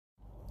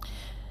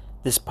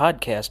This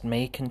podcast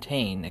may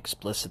contain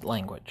explicit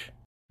language.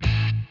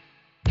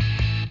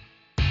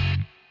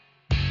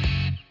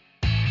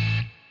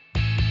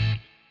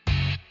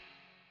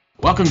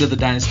 Welcome to the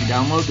Dynasty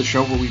Download, the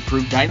show where we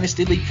prove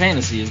Dynasty League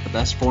Fantasy is the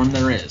best form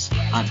there is.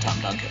 I'm Tom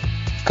Duncan.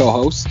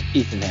 Co-host,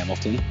 Ethan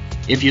Hamilton.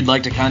 If you'd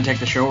like to contact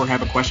the show or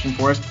have a question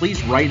for us,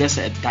 please write us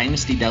at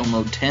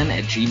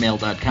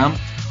dynastydownload10@gmail.com.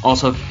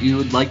 Also, if you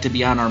would like to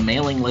be on our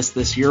mailing list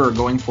this year or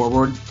going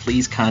forward,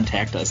 please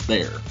contact us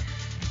there.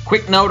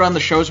 Quick note on the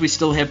shows we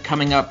still have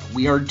coming up.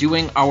 We are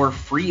doing our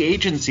free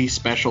agency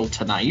special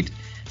tonight,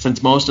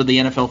 since most of the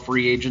NFL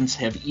free agents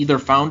have either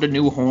found a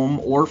new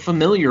home or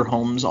familiar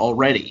homes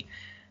already.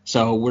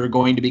 So we're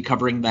going to be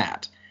covering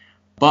that.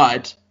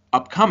 But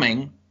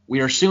upcoming,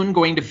 we are soon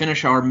going to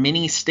finish our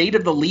mini State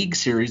of the League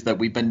series that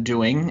we've been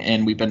doing,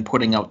 and we've been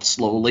putting out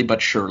slowly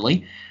but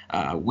surely.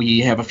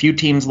 We have a few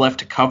teams left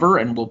to cover,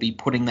 and we'll be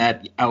putting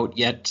that out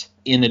yet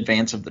in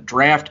advance of the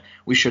draft.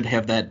 We should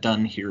have that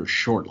done here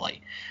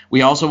shortly.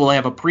 We also will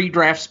have a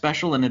pre-draft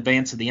special in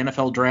advance of the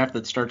NFL draft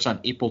that starts on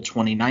April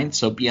 29th,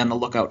 so be on the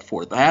lookout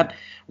for that.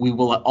 We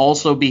will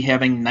also be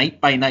having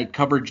night-by-night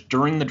coverage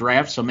during the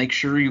draft, so make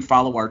sure you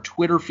follow our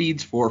Twitter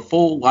feeds for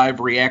full live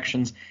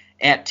reactions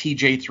at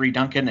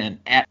TJ3Duncan and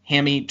at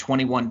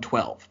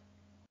Hammy2112.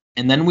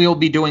 And then we will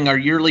be doing our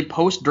yearly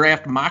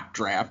post-draft mock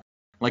draft,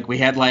 like we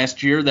had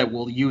last year, that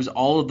will use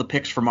all of the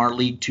picks from our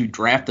league to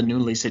draft the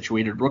newly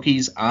situated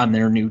rookies on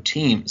their new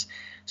teams.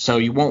 So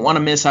you won't want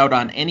to miss out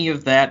on any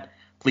of that.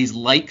 Please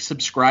like,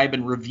 subscribe,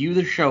 and review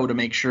the show to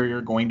make sure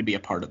you're going to be a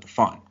part of the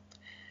fun.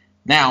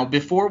 Now,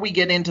 before we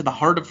get into the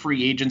heart of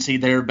free agency,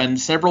 there have been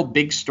several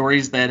big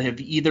stories that have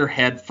either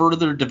had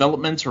further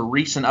developments or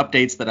recent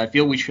updates that I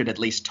feel we should at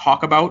least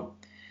talk about.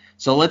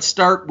 So let's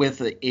start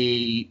with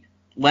a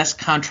less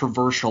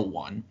controversial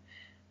one.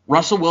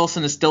 Russell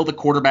Wilson is still the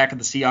quarterback of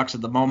the Seahawks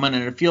at the moment,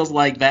 and it feels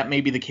like that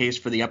may be the case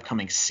for the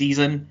upcoming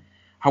season.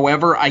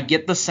 However, I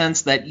get the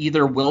sense that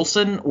either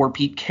Wilson or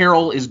Pete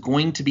Carroll is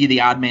going to be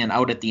the odd man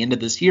out at the end of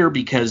this year,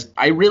 because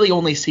I really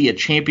only see a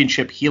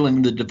championship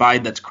healing the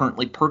divide that's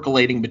currently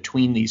percolating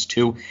between these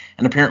two,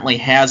 and apparently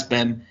has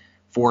been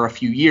for a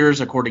few years,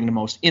 according to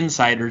most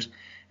insiders.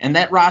 And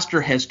that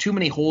roster has too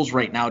many holes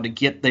right now to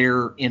get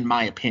there, in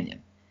my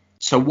opinion.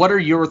 So what are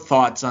your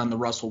thoughts on the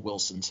Russell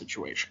Wilson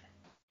situation?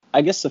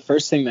 I guess the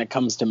first thing that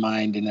comes to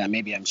mind, and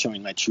maybe I'm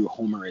showing my true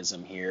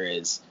homerism here,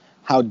 is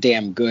how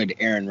damn good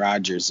Aaron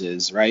Rodgers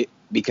is, right?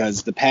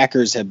 Because the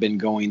Packers have been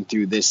going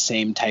through this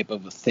same type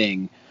of a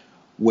thing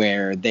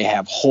where they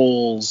have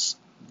holes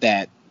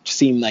that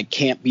seem like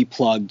can't be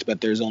plugged,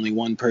 but there's only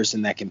one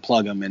person that can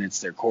plug them, and it's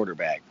their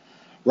quarterback.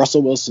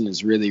 Russell Wilson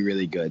is really,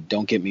 really good.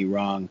 Don't get me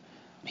wrong.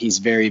 He's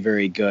very,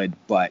 very good,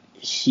 but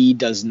he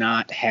does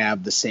not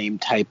have the same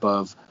type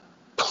of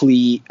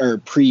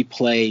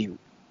pre-play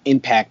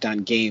impact on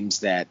games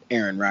that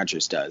Aaron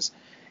Rodgers does.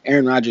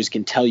 Aaron Rodgers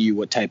can tell you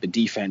what type of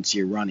defense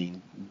you're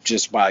running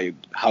just by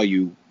how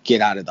you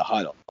get out of the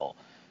huddle.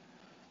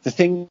 The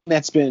thing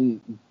that's been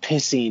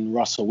pissing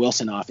Russell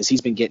Wilson off is he's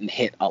been getting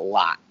hit a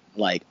lot.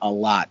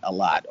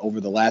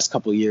 Over the last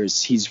couple of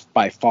years, he's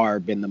by far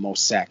been the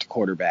most sacked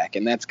quarterback,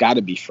 and that's got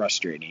to be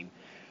frustrating,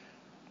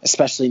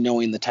 especially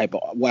knowing the type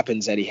of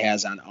weapons that he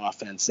has on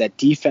offense. That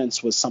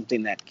defense was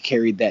something that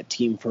carried that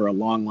team for a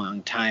long,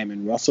 long time,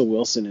 and Russell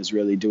Wilson is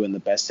really doing the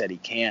best that he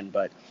can,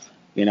 but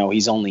you know,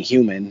 he's only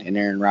human, and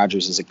Aaron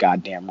Rodgers is a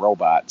goddamn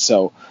robot.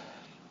 So,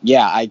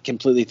 yeah, I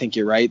completely think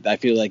you're right. I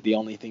feel like the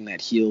only thing that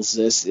heals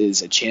this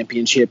is a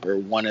championship or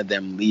one of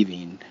them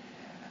leaving.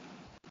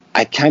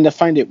 I kind of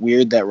find it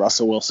weird that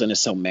Russell Wilson is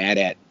so mad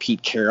at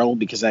Pete Carroll,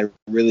 because I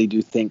really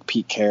do think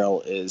Pete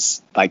Carroll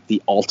is like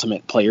the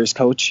ultimate players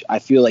coach. I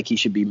feel like he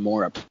should be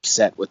more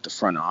upset with the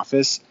front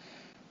office.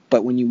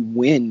 But when you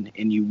win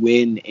and you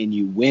win and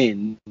you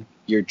win,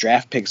 your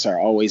draft picks are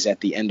always at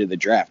the end of the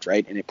draft,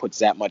 right? And it puts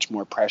that much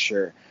more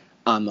pressure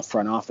on the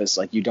front office.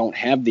 Like, you don't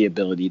have the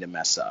ability to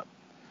mess up.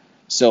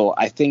 So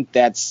I think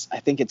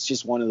it's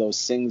just one of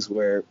those things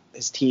where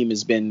his team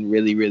has been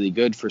really, really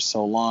good for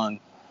so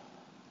long.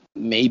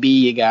 Maybe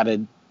you got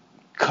to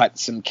cut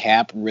some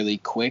cap really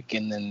quick,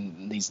 and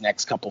then these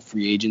next couple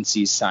free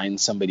agencies sign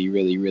somebody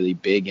really, really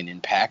big and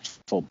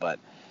impactful. But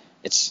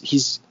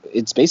it's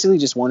basically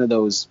just one of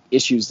those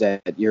issues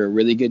that you're a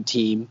really good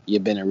team.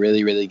 You've been a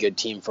really, really good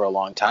team for a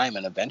long time,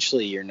 and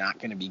eventually you're not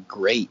going to be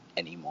great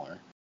anymore.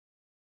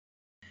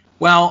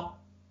 Well,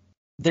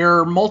 there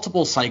are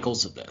multiple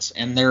cycles of this,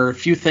 and there are a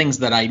few things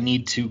that I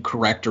need to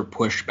correct or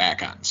push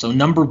back on. So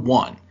number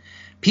one,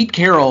 Pete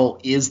Carroll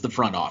is the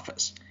front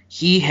office.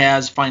 He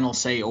has final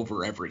say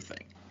over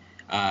everything.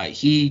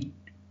 He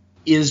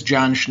is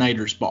John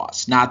Schneider's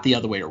boss, not the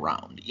other way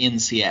around, in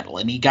Seattle.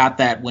 And he got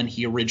that when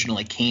he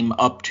originally came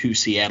up to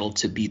Seattle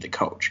to be the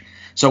coach.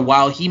 So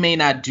while he may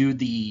not do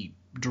the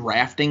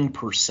drafting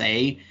per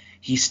se,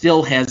 he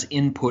still has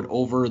input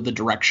over the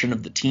direction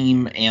of the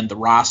team and the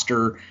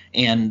roster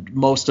and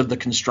most of the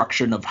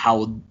construction of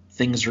how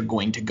things are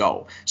going to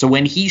go. So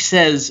when he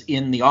says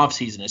in the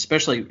offseason,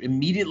 especially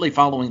immediately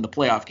following the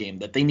playoff game,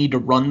 that they need to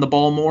run the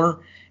ball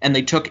more, and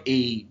they took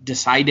a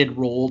decided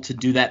role to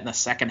do that in the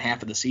second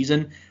half of the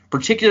season,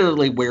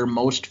 particularly where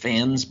most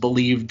fans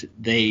believed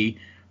they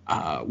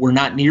were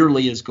not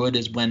nearly as good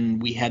as when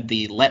we had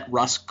the let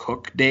Russ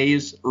cook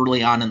days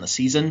early on in the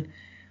season,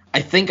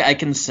 I think I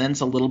can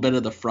sense a little bit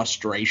of the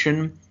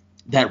frustration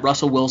that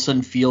Russell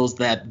Wilson feels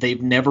that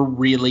they've never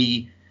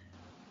really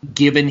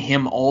given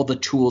him all the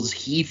tools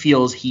he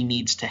feels he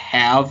needs to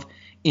have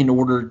in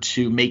order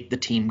to make the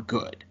team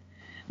good.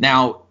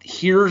 Now,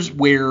 here's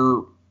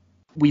where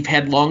we've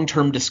had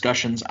long-term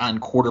discussions on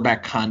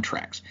quarterback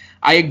contracts.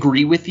 I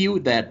agree with you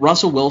that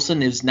Russell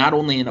Wilson is not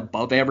only an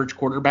above-average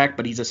quarterback,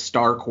 but he's a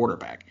star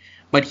quarterback.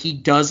 But he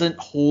doesn't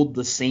hold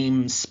the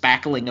same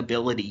spackling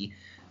ability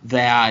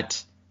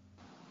that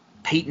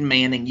Peyton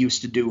Manning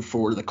used to do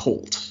for the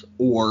Colts,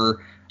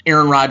 or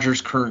Aaron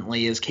Rodgers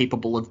currently is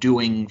capable of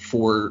doing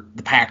for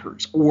the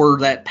Packers, or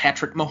that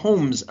Patrick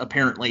Mahomes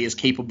apparently is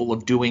capable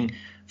of doing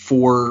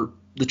for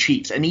the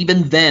Chiefs. And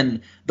even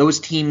then,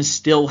 those teams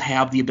still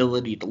have the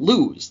ability to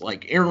lose.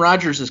 Like Aaron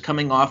Rodgers is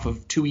coming off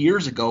of 2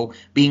 years ago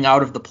being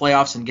out of the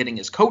playoffs and getting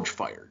his coach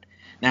fired.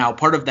 Now,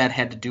 part of that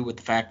had to do with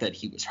the fact that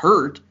he was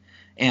hurt,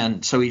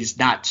 and so he's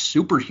not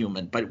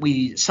superhuman. But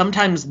we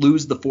sometimes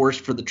lose the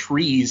forest for the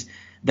trees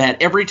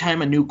that every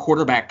time a new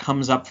quarterback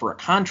comes up for a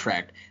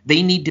contract,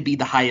 they need to be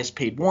the highest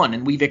paid one.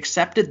 And we've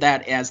accepted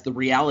that as the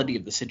reality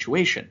of the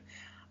situation.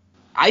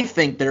 I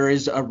think there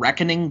is a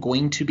reckoning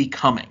going to be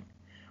coming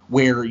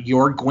where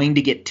you're going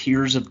to get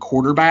tiers of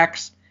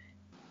quarterbacks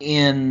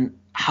in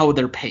how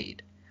they're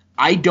paid.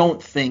 I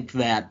don't think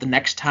that the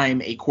next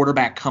time a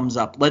quarterback comes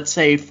up, let's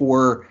say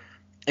for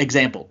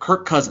example,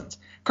 Kirk Cousins.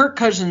 Kirk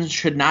Cousins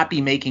should not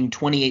be making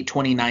 $28,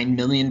 $29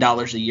 million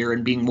a year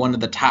and being one of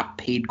the top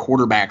paid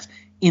quarterbacks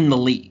in the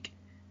league.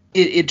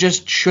 It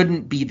just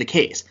shouldn't be the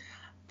case.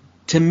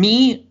 To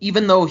me,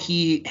 even though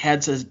he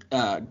had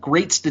a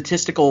great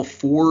statistical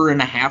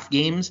 4.5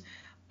 games,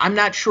 I'm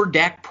not sure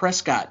Dak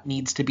Prescott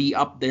needs to be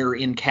up there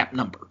in cap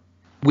number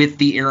with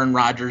the Aaron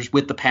Rodgers,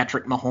 with the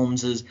Patrick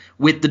Mahomeses,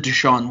 with the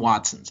Deshaun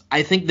Watsons.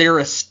 I think they're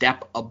a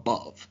step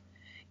above.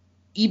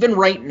 Even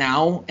right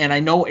now, and I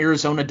know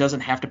Arizona doesn't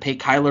have to pay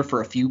Kyler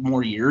for a few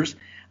more years,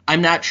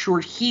 I'm not sure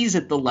he's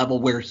at the level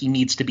where he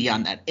needs to be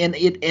on that. And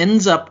it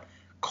ends up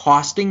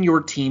costing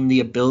your team the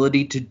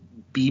ability to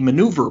be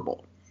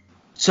maneuverable.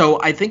 So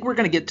I think we're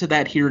going to get to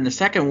that here in a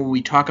second when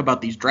we talk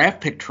about these draft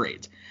pick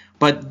trades.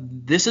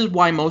 But this is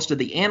why most of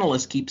the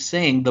analysts keep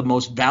saying the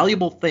most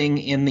valuable thing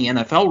in the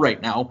NFL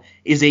right now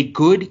is a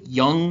good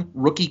young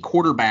rookie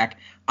quarterback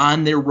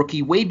on their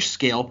rookie wage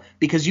scale,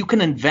 because you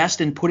can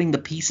invest in putting the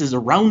pieces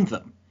around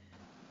them.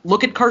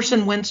 Look at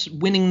Carson Wentz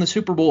winning the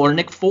Super Bowl, or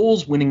Nick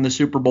Foles winning the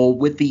Super Bowl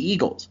with the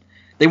Eagles.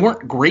 They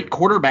weren't great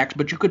quarterbacks,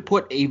 but you could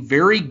put a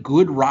very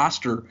good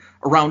roster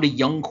around a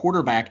young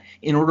quarterback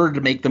in order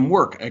to make them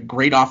work. A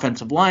great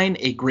offensive line,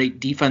 a great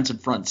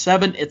defensive front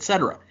seven,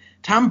 etc.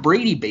 Tom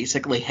Brady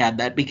basically had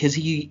that because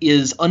he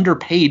is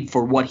underpaid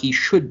for what he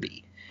should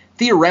be.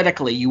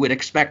 Theoretically, you would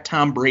expect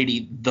Tom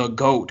Brady, the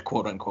GOAT,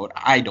 quote unquote,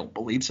 I don't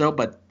believe so,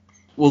 but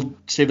we'll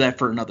save that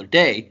for another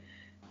day,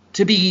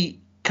 to be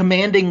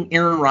commanding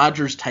Aaron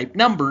Rodgers type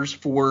numbers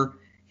for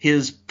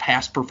his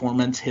past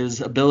performance,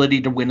 his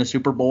ability to win a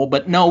Super Bowl,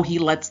 but no, he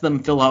lets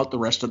them fill out the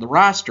rest of the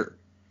roster.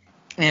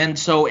 And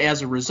so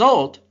as a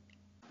result,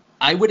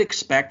 I would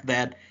expect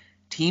that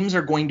teams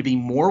are going to be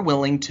more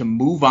willing to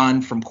move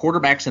on from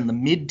quarterbacks in the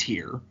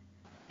mid-tier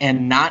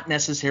and not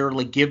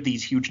necessarily give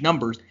these huge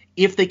numbers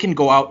if they can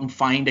go out and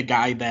find a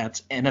guy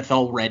that's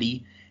NFL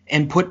ready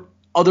and put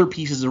other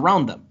pieces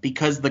around them,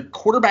 because the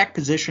quarterback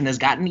position has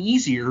gotten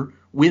easier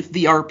with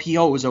the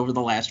RPOs over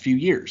the last few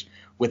years.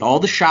 With all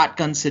the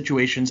shotgun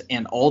situations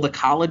and all the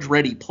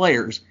college-ready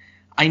players,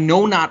 I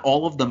know not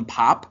all of them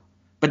pop,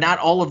 but not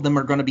all of them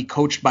are going to be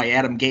coached by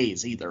Adam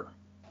Gase either.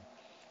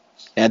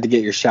 You had to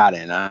get your shot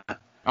in, huh?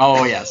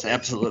 Oh, yes,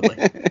 absolutely.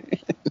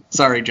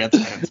 Sorry,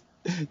 Jets fans.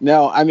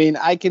 No, I mean,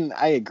 I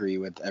agree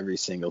with every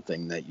single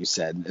thing that you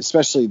said,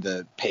 especially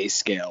the pay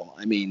scale.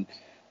 I mean,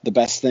 the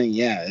best thing,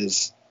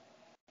 is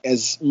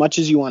as much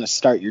as you want to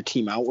start your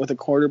team out with a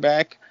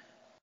quarterback,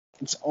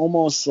 it's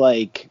almost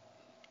like,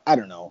 I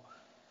don't know,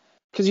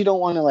 because you don't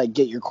want to like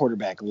get your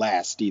quarterback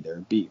last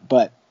either.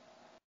 But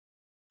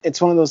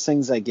it's one of those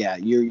things like,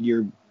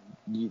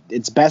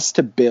 it's best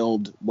to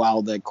build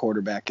while the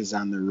quarterback is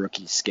on the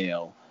rookie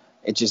scale.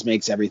 It just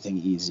makes everything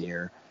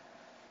easier.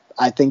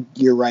 I think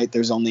you're right.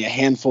 There's only a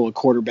handful of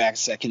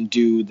quarterbacks that can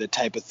do the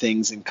type of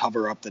things and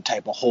cover up the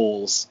type of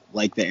holes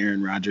like the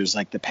Aaron Rodgers,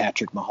 like the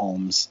Patrick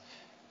Mahomes.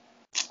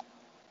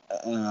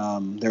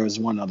 There was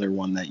one other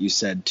one that you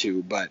said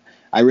too, but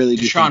I really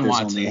do think there's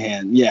only a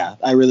hand. Yeah,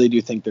 I really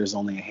do think there's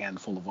only a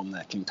handful of them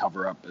that can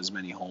cover up as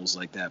many holes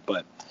like that.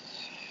 But,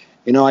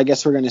 I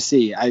guess we're going to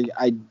see.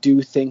 I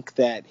do think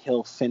that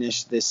he'll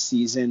finish this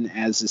season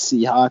as a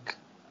Seahawk.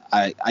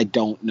 I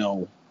don't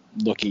know,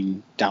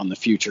 looking down the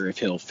future, if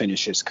he'll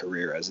finish his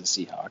career as a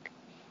Seahawk.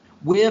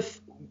 With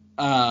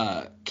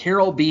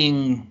Carroll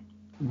being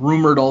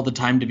rumored all the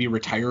time to be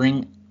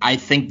retiring. I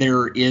think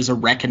there is a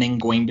reckoning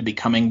going to be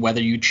coming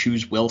whether you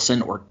choose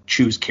Wilson or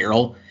choose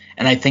Carroll,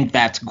 and I think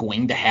that's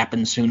going to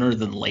happen sooner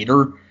than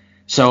later.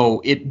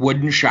 So it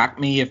wouldn't shock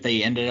me if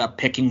they ended up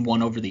picking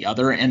one over the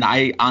other, and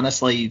I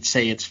honestly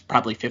say it's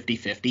probably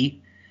 50-50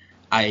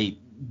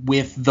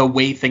 with the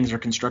way things are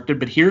constructed.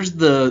 But here's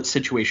the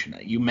situation.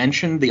 You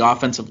mentioned the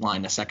offensive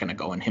line a second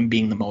ago and him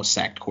being the most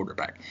sacked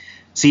quarterback.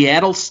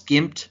 Seattle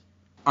skimped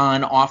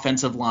on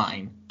offensive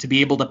line to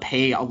be able to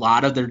pay a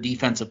lot of their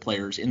defensive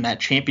players in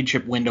that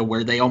championship window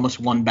where they almost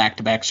won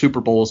back-to-back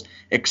Super Bowls,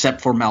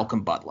 except for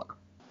Malcolm Butler.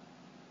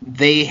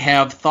 They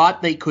have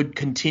thought they could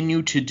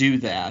continue to do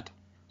that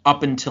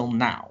up until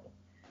now.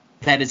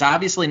 That is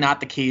obviously not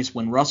the case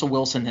when Russell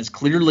Wilson has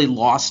clearly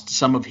lost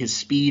some of his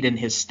speed and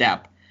his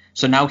step.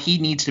 So now he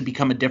needs to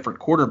become a different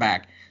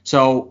quarterback.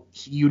 So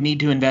you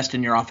need to invest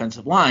in your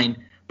offensive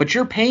line. But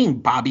you're paying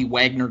Bobby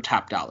Wagner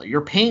top dollar.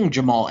 You're paying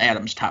Jamal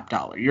Adams top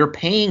dollar. You're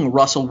paying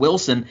Russell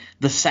Wilson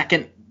the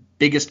second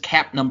biggest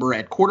cap number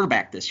at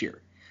quarterback this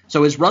year.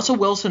 So is Russell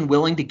Wilson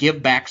willing to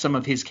give back some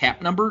of his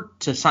cap number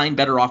to sign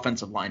better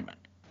offensive linemen?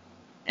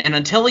 And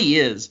until he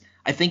is,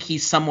 I think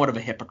he's somewhat of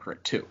a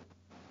hypocrite too.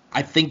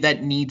 I think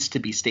that needs to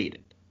be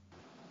stated.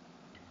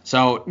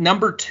 So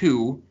number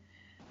 2,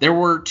 there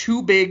were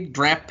 2 big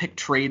draft pick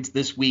trades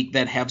this week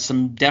that have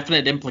some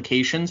definite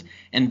implications.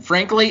 And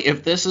frankly,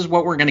 if this is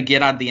what we're going to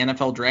get out of the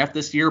NFL draft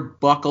this year,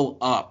 buckle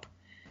up.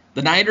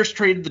 The Niners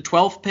traded the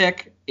 12th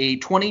pick, a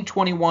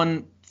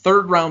 2021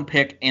 third-round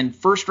pick, and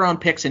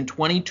first-round picks in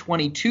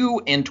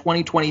 2022 and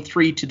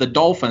 2023 to the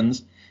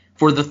Dolphins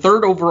for the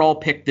 3rd overall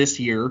pick this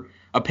year,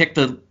 a pick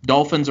the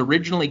Dolphins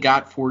originally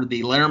got for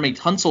the Laramie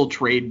Tunsil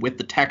trade with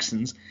the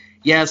Texans.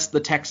 Yes, the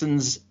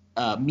Texans'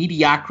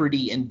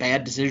 mediocrity and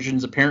bad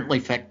decisions apparently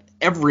affect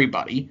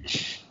everybody.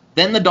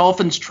 Then the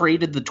Dolphins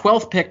traded the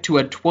 12th pick to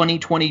a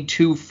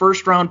 2022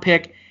 first-round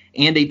pick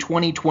and a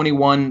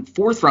 2021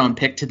 fourth-round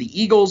pick to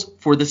the Eagles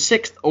for the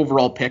 6th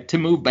overall pick to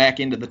move back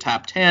into the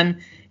top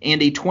 10,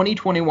 and a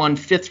 2021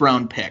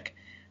 fifth-round pick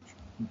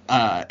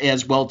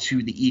as well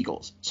to the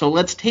Eagles. So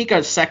let's take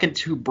a second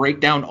to break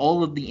down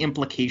all of the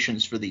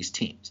implications for these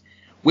teams.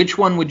 Which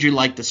one would you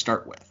like to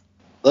start with?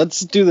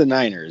 Let's do the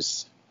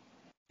Niners.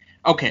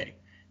 Okay.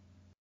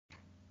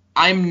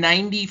 I'm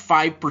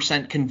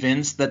 95%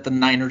 convinced that the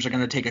Niners are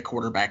going to take a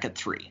quarterback at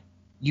 3.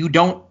 You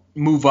don't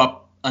move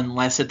up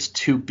unless it's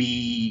to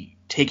be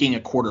taking a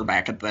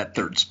quarterback at that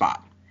 3rd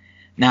spot.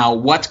 Now,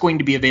 what's going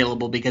to be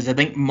available? Because I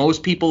think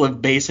most people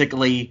have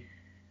basically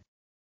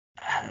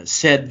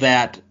said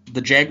that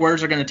the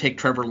Jaguars are going to take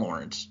Trevor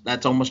Lawrence.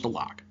 That's almost a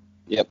lock.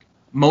 Yep.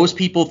 Most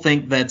people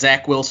think that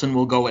Zach Wilson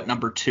will go at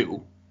number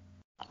 2.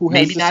 Who has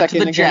Maybe the not second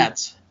to the again?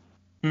 Jets.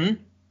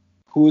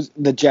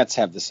 The Jets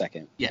have the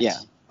second. Yes. Yeah.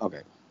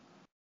 Okay.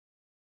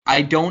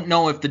 I don't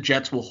know if the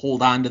Jets will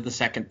hold on to the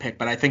second pick,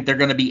 but I think they're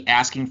going to be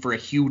asking for a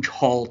huge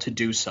haul to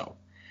do so.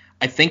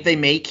 I think they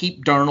may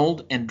keep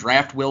Darnold and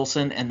draft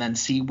Wilson and then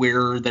see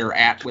where they're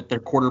at with their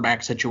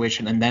quarterback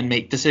situation and then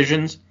make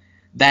decisions.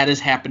 That has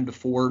happened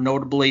before,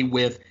 notably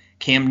with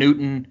Cam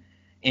Newton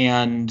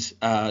and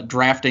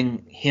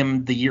drafting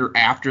him the year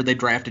after they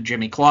drafted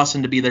Jimmy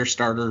Clausen to be their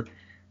starter.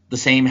 The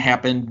same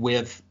happened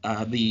with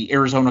the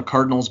Arizona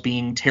Cardinals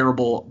being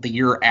terrible the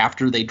year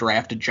after they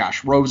drafted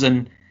Josh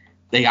Rosen.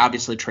 They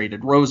obviously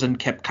traded Rosen,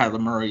 kept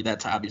Kyler Murray.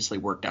 That's obviously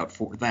worked out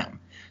for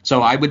them.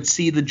 So I would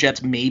see the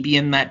Jets maybe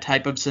in that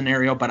type of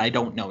scenario, but I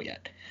don't know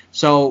yet.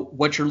 So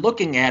what you're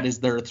looking at is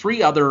there are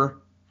 3 other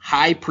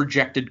high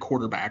projected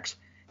quarterbacks.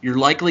 You're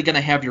likely going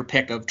to have your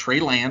pick of Trey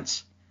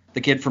Lance,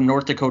 the kid from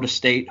North Dakota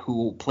State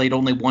who played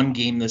only 1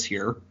 game this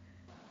year.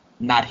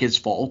 Not his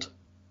fault.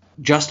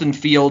 Justin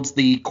Fields,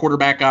 the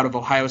quarterback out of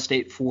Ohio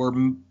State for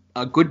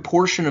a good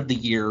portion of the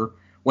year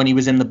when he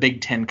was in the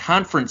Big Ten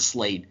Conference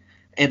slate,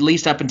 at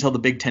least up until the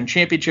Big Ten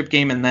championship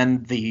game and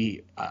then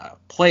the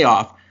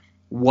playoff,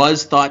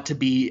 was thought to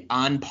be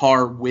on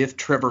par with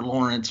Trevor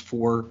Lawrence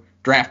for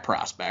draft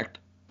prospect.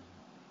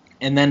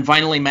 And then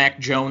finally Mac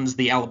Jones,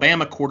 the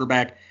Alabama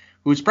quarterback,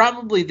 who's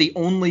probably the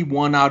only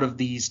one out of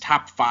these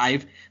top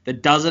 5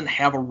 that doesn't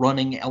have a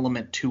running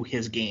element to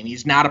his game.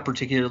 He's not a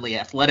particularly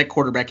athletic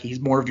quarterback. He's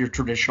more of your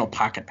traditional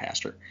pocket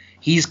passer.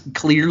 He's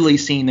clearly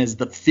seen as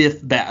the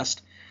 5th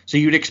best. So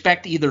you'd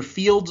expect either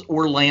Fields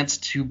or Lance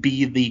to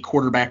be the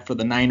quarterback for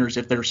the Niners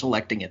if they're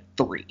selecting at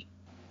 3.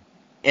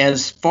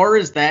 As far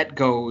as that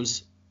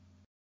goes,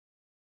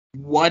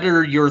 what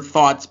are your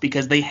thoughts?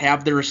 Because they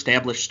have their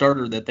established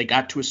starter that they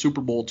got to a Super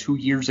Bowl 2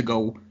 years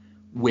ago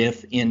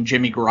with in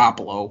Jimmy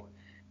Garoppolo.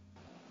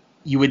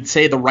 You would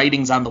say the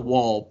writing's on the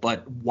wall,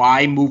 but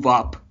why move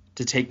up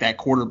to take that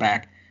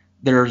quarterback?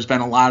 There's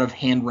been a lot of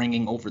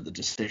hand-wringing over the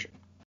decision.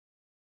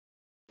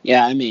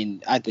 Yeah, I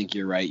mean, I think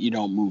you're right. You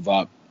don't move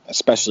up,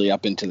 especially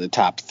up into the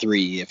top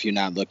 3, if you're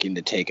not looking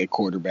to take a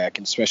quarterback,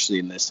 especially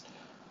in this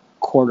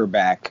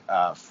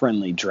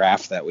quarterback-friendly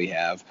draft that we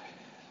have.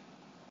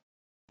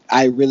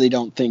 I really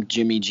don't think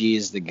Jimmy G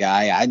is the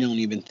guy. I don't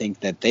even think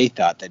that they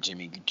thought that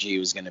Jimmy G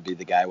was going to be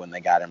the guy when they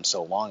got him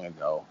so long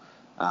ago.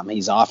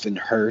 He's often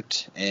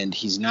hurt, and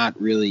he's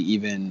not really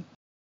even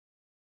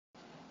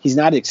he's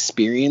not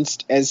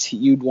experienced as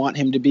you'd want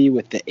him to be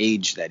with the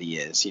age that he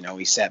is. You know,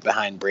 he sat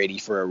behind Brady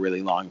for a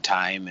really long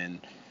time, and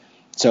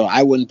so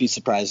I wouldn't be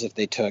surprised if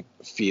they took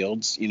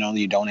Fields. You know,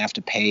 you don't have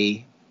to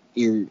pay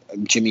your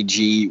Jimmy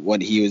G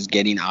what he was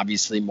getting,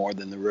 obviously more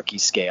than the rookie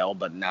scale,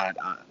 but not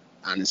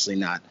honestly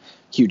not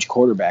huge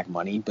quarterback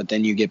money. But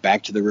then you get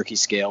back to the rookie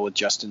scale with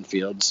Justin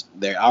Fields.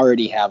 They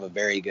already have a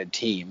very good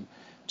team.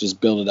 Just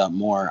build it up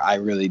more. I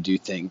really do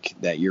think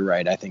that you're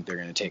right. I think they're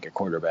going to take a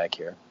quarterback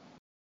here.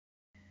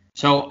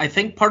 So I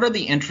think part of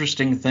the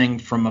interesting thing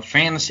from a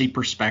fantasy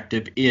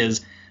perspective is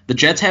the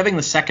Jets having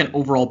the second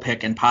overall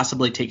pick and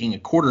possibly taking a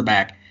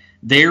quarterback.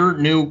 Their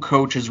new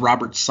coach is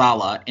Robert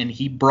Saleh, and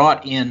he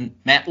brought in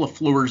Matt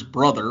LaFleur's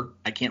brother,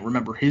 I can't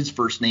remember his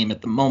first name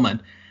at the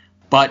moment,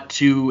 but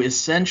to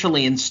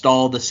essentially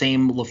install the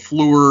same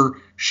LaFleur,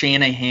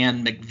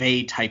 Shanahan,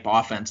 McVay type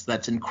offense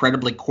that's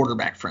incredibly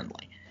quarterback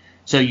friendly.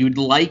 So you'd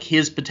like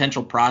his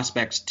potential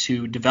prospects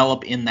to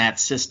develop in that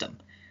system.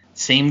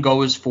 Same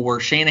goes for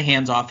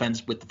Shanahan's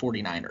offense with the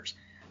 49ers.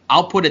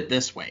 I'll put it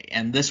this way,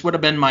 and this would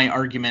have been my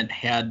argument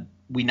had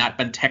we not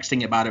been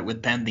texting about it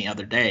with Ben the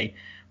other day,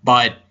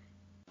 but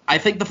I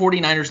think the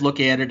 49ers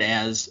look at it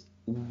as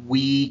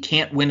we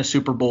can't win a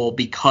Super Bowl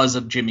because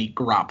of Jimmy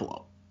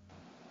Garoppolo.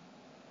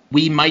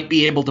 We might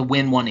be able to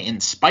win one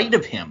in spite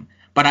of him,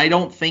 but I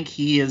don't think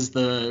he is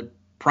the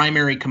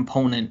primary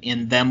component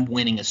in them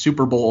winning a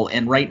Super Bowl,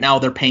 and right now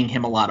they're paying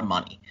him a lot of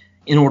money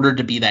in order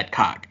to be that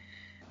cog.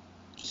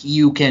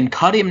 You can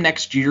cut him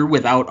next year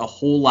without a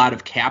whole lot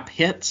of cap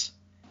hits,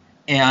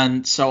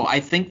 and so I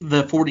think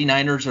the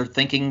 49ers are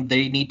thinking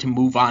they need to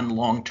move on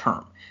long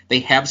term. They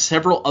have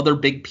several other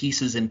big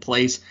pieces in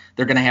place.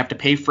 They're going to have to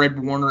pay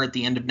Fred Warner at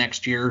the end of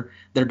next year.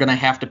 They're going to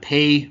have to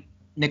pay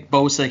Nick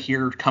Bosa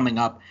here coming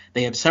up.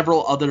 They have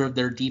several other of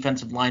their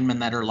defensive linemen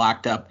that are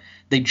locked up.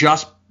 They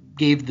just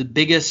gave the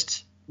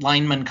biggest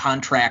lineman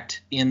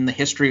contract in the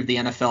history of the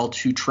NFL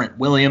to Trent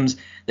Williams.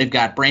 They've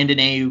got Brandon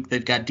Ayuk.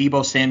 They've got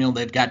Deebo Samuel.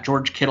 They've got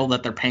George Kittle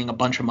that they're paying a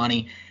bunch of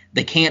money.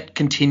 They can't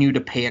continue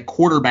to pay a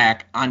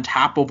quarterback on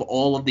top of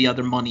all of the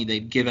other money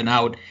they've given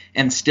out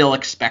and still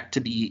expect to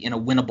be in a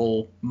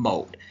winnable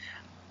mode.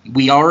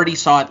 We already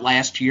saw it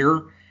last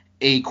year.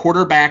 A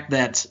quarterback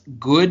that's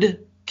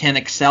good can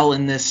excel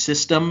in this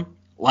system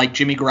like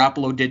Jimmy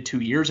Garoppolo did 2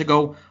 years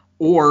ago,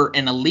 or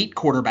an elite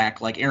quarterback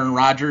like Aaron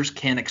Rodgers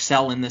can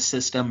excel in this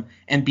system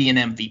and be an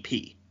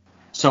MVP.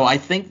 So I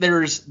think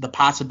there's the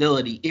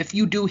possibility, if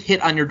you do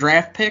hit on your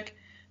draft pick,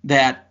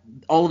 that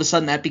all of a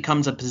sudden that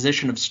becomes a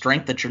position of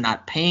strength that you're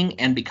not paying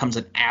and becomes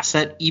an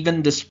asset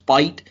even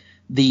despite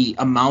the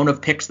amount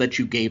of picks that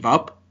you gave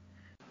up.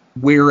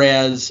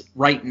 Whereas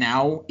right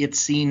now it's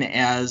seen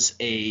as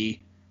a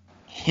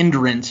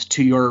hindrance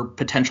to your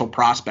potential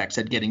prospects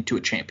at getting to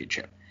a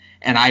championship.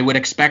 And I would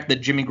expect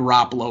that Jimmy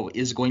Garoppolo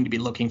is going to be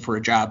looking for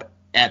a job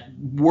at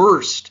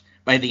worst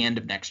by the end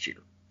of next year.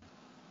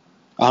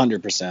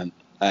 100%.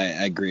 I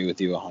agree with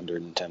you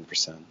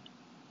 110%.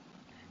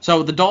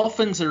 So the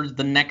Dolphins are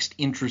the next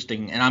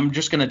interesting, and I'm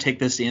just going to take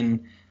this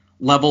in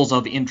levels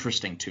of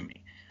interesting to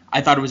me.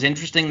 I thought it was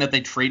interesting that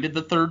they traded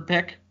the third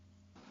pick.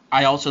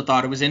 I also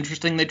thought it was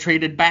interesting they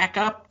traded back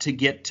up to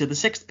get to the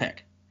sixth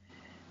pick.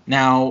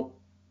 Now,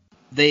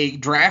 they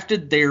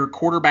drafted their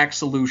quarterback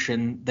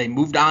solution. They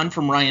moved on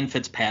from Ryan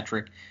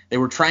Fitzpatrick. They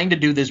were trying to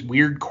do this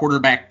weird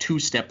quarterback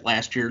two-step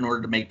last year in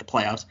order to make the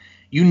playoffs.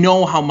 You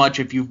know how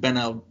much, if you've been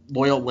a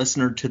loyal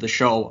listener to the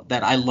show,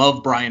 that I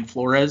love Brian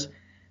Flores.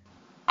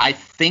 I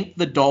think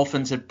the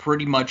Dolphins have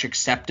pretty much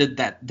accepted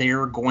that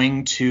they're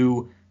going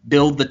to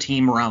build the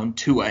team around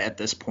Tua at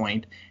this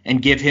point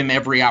and give him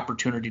every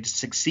opportunity to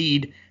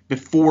succeed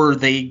before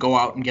they go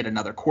out and get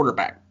another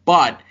quarterback.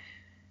 But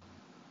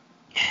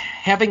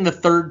having the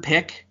third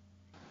pick,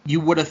 you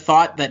would have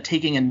thought that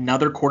taking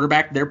another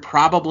quarterback, they're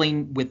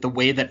probably, with the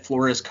way that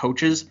Flores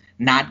coaches,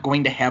 not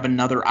going to have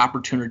another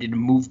opportunity to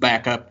move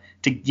back up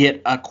to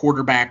get a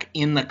quarterback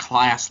in the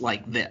class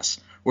like this,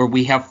 where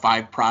we have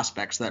 5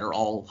 prospects that are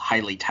all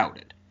highly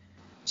touted.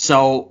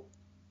 So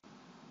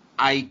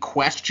I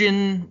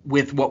question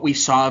with what we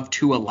saw of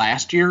Tua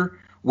last year,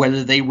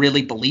 whether they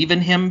really believe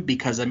in him,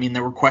 because, I mean,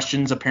 there were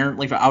questions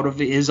apparently out of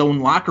his own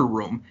locker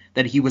room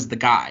that he was the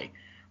guy.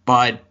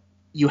 But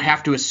you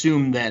have to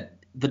assume that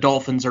the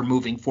Dolphins are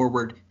moving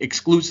forward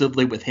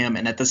exclusively with him,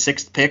 and at the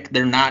 6th pick,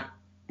 they're not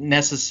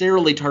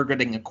necessarily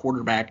targeting a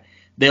quarterback.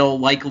 They'll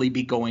likely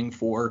be going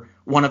for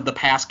one of the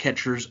pass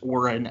catchers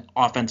or an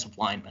offensive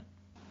lineman.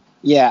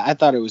 Yeah, I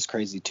thought it was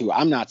crazy too.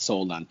 I'm not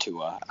sold on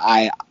Tua.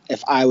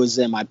 If I was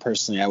them, I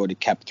would have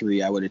kept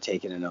 3. I would have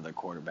taken another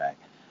quarterback.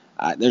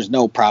 There's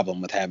no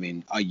problem with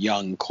having a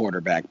young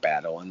quarterback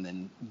battle and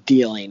then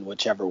dealing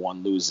whichever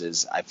one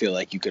loses. I feel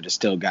like you could have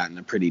still gotten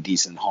a pretty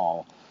decent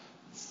haul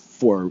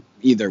for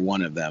either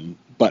one of them.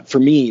 But for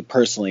me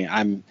personally,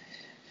 I'm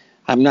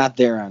not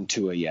there on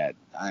Tua yet.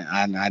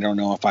 I don't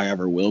know if I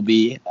ever will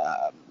be,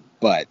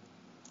 but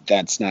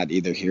that's not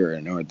either here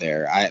nor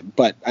there.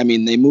 But I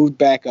mean, they moved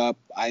back up.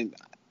 I'm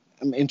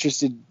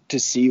interested to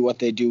see what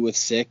they do with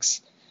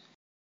 6.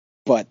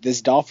 But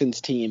this Dolphins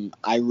team,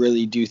 I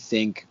really do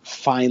think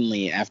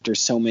finally, after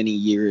so many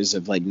years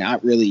of like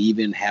not really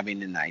even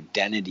having an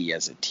identity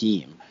as a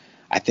team,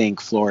 I think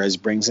Flores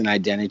brings an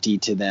identity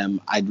to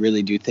them. I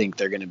really do think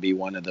they're going to be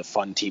one of the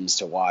fun teams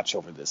to watch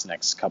over this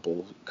next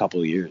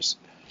couple years.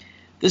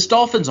 This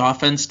Dolphins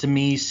offense to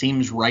me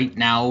seems right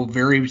now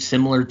very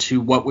similar to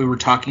what we were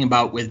talking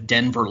about with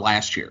Denver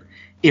last year.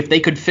 If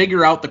they could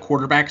figure out the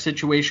quarterback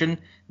situation,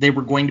 they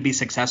were going to be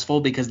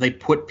successful because they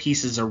put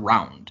pieces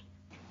around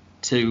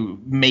to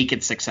make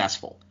it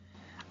successful.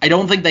 I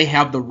don't think they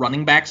have the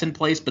running backs in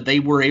place, but they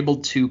were able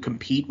to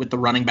compete with the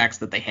running backs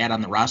that they had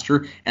on the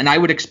roster, and I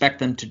would expect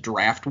them to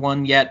draft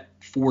one yet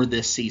for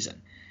this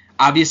season.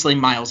 Obviously,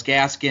 Myles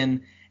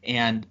Gaskin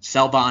and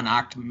Salvon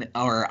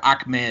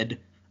Ahmed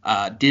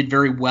did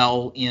very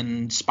well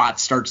in spot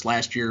starts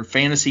last year.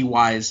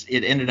 Fantasy-wise,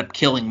 it ended up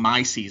killing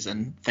my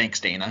season, thanks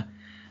Dana.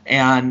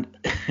 And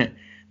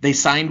they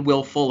signed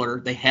Will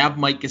Fuller. They have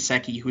Mike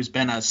Gesicki, who's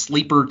been a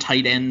sleeper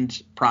tight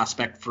end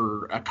prospect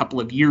for a couple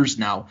of years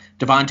now.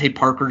 Devontae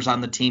Parker's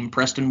on the team.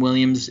 Preston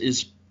Williams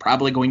is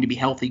probably going to be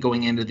healthy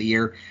going into the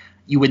year.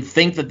 You would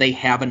think that they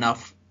have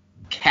enough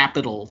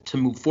capital to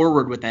move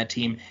forward with that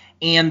team,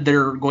 and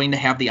they're going to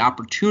have the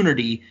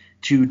opportunity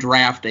to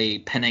draft a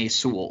Penei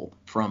Sewell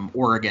from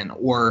Oregon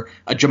or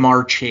a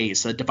Jamar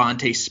Chase, a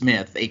Devontae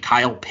Smith, a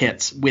Kyle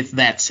Pitts with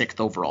that 6th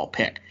overall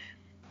pick.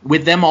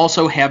 With them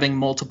also having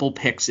multiple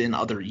picks in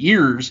other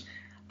years,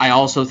 I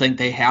also think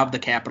they have the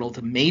capital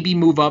to maybe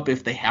move up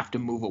if they have to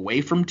move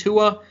away from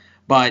Tua.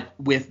 But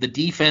with the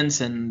defense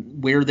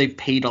and where they've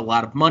paid a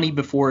lot of money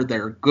before,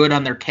 they're good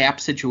on their cap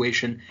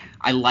situation.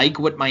 I like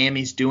what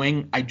Miami's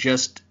doing. I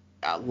just,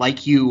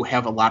 like you,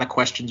 have a lot of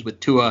questions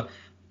with Tua.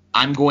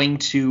 I'm going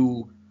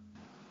to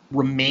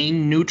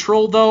remain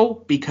neutral,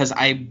 though, because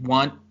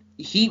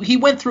he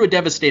went through a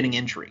devastating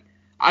injury.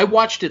 I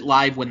watched it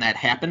live when that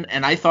happened,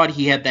 and I thought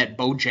he had that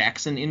Bo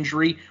Jackson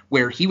injury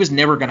where he was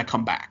never going to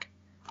come back.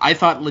 I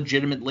thought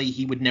legitimately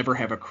he would never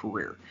have a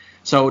career.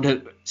 So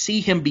to see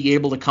him be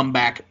able to come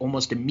back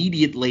almost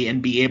immediately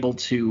and be able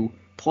to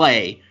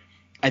play,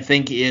 I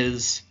think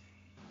is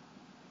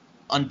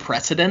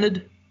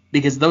unprecedented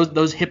because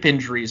those hip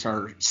injuries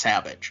are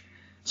savage.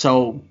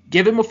 So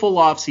give him a full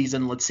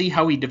offseason. Let's see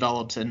how he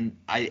develops, and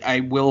I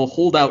will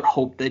hold out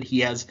hope that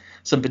he has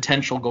some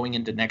potential going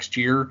into next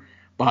year,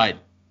 but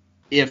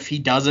if he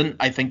doesn't,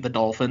 I think the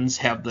Dolphins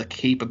have the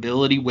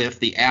capability with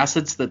the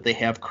assets that they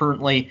have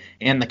currently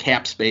and the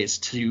cap space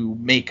to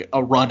make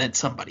a run at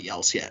somebody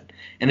else yet.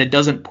 And it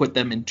doesn't put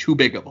them in too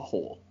big of a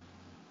hole.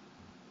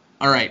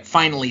 All right,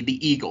 finally,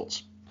 the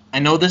Eagles. I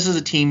know this is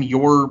a team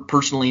you're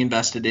personally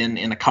invested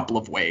in a couple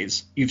of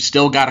ways. You've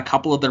still got a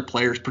couple of their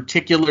players,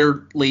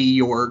 particularly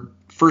your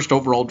first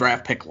overall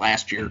draft pick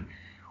last year.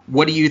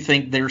 What do you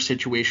think their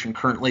situation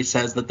currently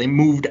says that they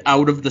moved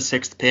out of the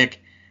 6th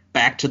pick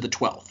back to the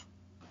 12th?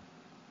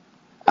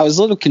 I was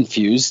a little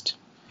confused.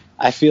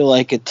 I feel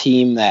like a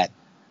team that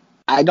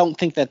I don't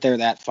think that they're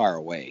that far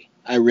away.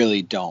 I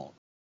really don't.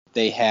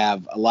 They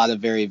have a lot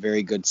of very,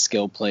 very good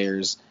skill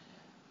players.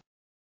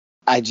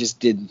 I just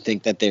didn't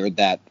think that they were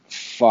that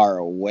far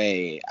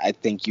away. I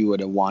think you would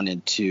have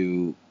wanted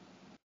to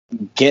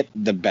get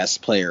the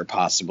best player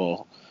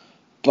possible.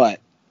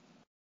 But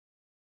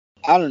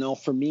I don't know.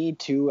 For me,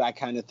 too, I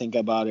kind of think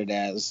about it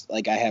as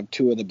like I have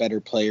 2 of the better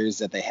players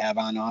that they have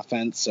on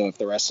offense. So if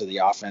the rest of the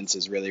offense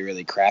is really,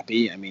 really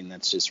crappy, I mean,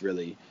 that's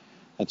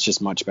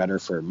just much better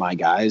for my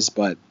guys.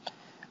 But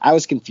I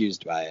was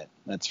confused by it.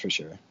 That's for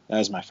sure. That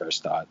was my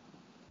first thought.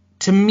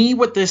 To me,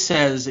 what this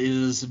says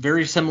is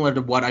very similar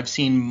to what I've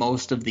seen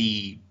most of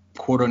the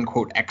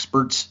quote-unquote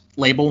experts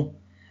label,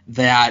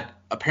 that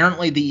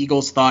apparently the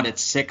Eagles thought at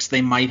 6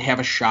 they might have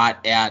a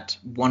shot at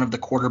one of the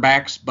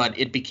quarterbacks, but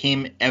it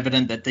became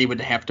evident that they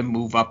would have to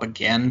move up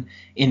again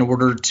in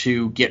order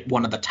to get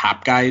one of the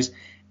top guys.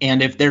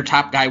 And if their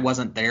top guy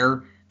wasn't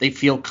there, they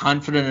feel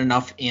confident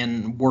enough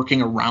in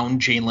working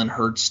around Jalen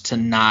Hurts to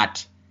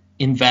not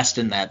invest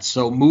in that.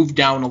 So move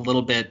down a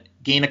little bit,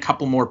 gain a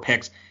couple more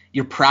picks.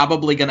 You're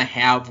probably going to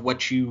have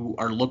what you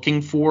are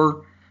looking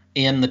for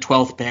in the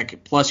 12th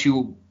pick, plus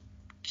you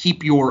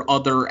keep your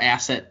other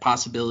asset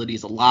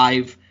possibilities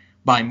alive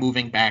by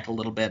moving back a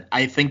little bit.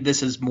 I think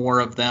this is more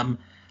of them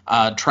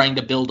trying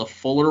to build a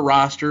fuller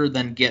roster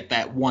than get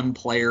that one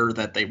player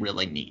that they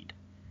really need.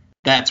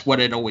 That's what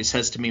it always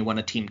says to me when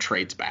a team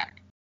trades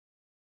back.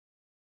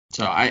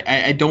 So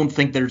I don't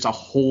think there's a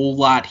whole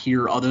lot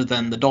here other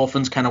than the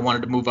Dolphins kind of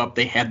wanted to move up.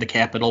 They had the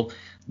capital.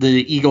 The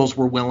Eagles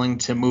were willing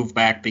to move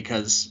back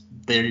because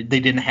they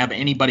didn't have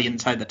anybody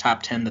inside the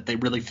top 10 that they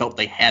really felt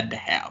they had to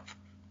have.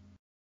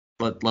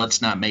 But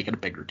let's not make it a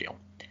bigger deal.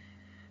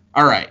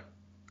 All right.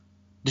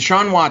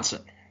 Deshaun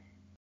Watson.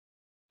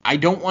 I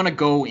don't want to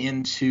go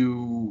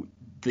into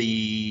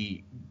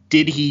the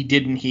did he,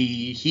 didn't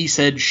he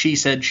said, she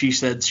said, she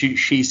said,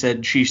 she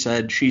said, she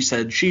said, she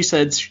said, she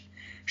said,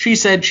 she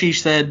said, she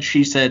said,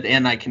 she said,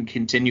 and I can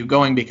continue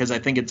going because I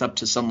think it's up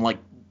to some like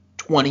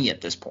 20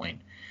 at this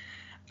point.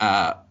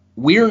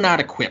 We're not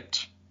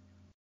equipped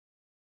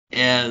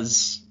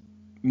as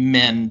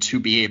men to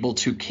be able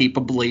to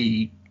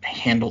capably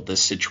handled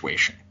this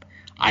situation.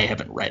 I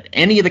haven't read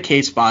any of the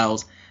case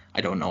files.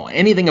 I don't know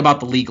anything about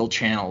the legal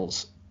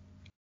channels.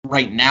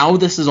 Right now,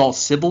 this is all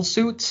civil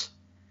suits,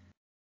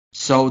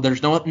 so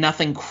there's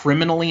nothing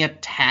criminally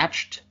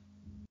attached,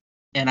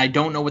 and I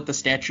don't know what the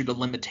statute of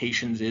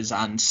limitations is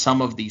on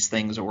some of these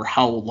things or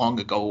how long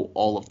ago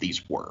all of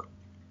these were.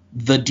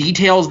 The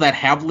details that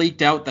have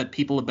leaked out that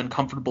people have been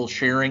comfortable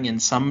sharing in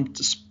some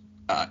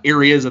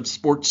areas of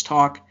sports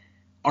talk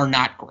are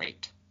not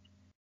great.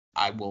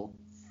 I will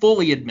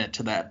fully admit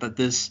to that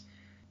this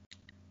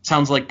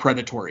sounds like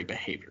predatory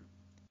behavior.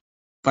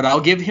 But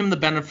I'll give him the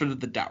benefit of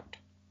the doubt.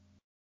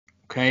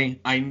 Okay?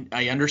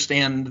 I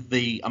understand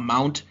the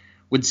amount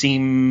would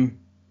seem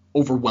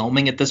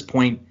overwhelming at this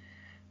point,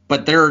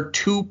 but there are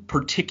two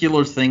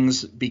particular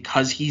things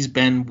because he's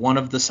been one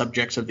of the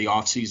subjects of the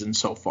offseason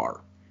so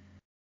far.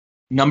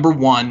 Number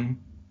one,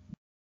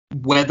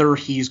 whether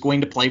he's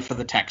going to play for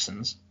the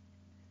Texans.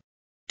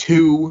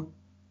 Two,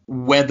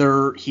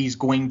 whether he's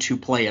going to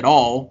play at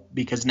all,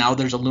 because now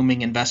there's a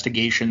looming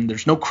investigation.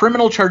 There's no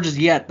criminal charges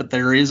yet, but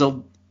there is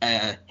a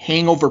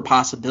hangover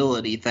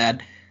possibility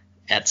that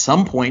at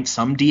some point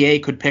some DA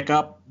could pick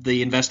up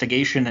the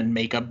investigation and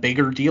make a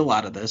bigger deal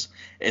out of this,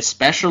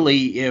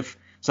 especially if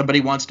somebody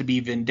wants to be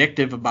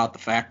vindictive about the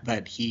fact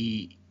that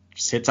he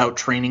sits out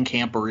training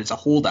camp or is a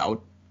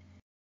holdout,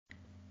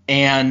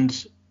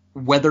 and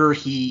whether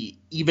he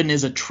even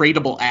is a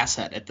tradable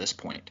asset at this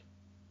point.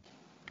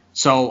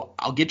 So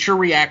I'll get your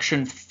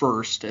reaction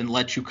first and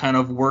let you kind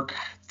of work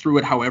through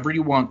it however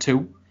you want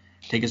to.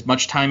 Take as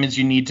much time as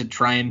you need to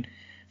try and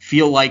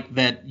feel like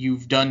that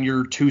you've done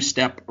your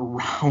two-step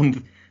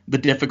around the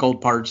difficult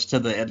parts to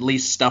the at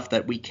least stuff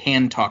that we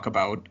can talk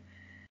about,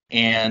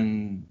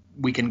 and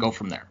we can go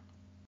from there.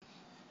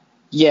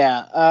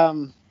 Yeah,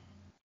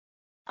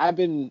 I've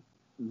been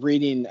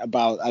reading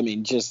about,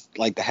 just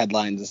like the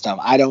headlines and stuff.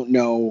 I don't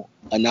know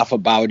enough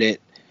about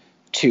it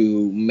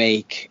to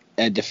make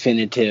a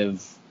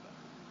definitive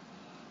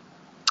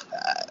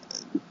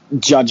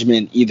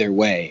judgment either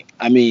way.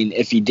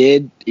 If he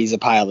did, he's a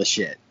pile of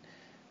shit.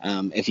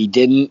 If he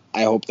didn't,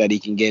 I hope that he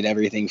can get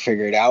everything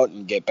figured out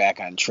and get back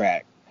on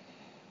track.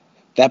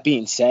 That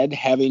being said,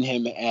 having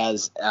him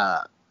as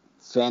a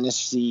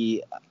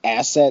fantasy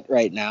asset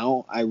right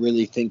now, I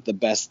really think the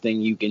best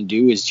thing you can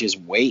do is just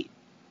wait.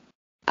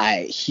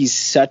 He's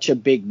such a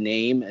big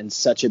name and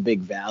such a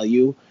big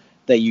value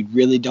that you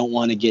really don't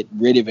want to get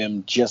rid of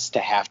him just to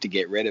have to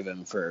get rid of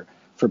him for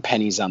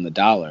pennies on the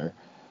dollar.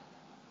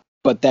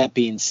 But that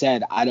being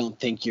said, I don't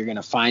think you're going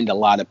to find a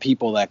lot of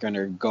people that are going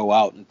to go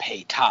out and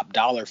pay top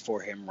dollar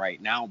for him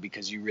right now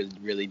because you really,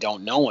 really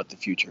don't know what the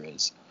future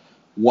is.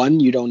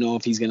 One, you don't know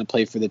if he's going to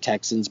play for the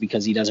Texans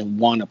because he doesn't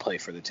want to play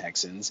for the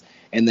Texans.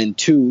 And then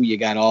two, you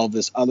got all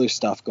this other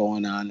stuff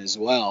going on as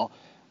well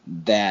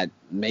that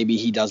maybe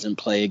he doesn't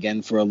play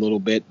again for a little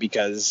bit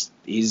because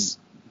he's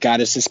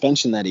got a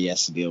suspension that he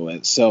has to deal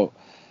with. So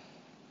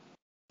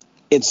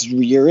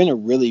you're in a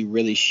really,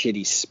 really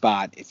shitty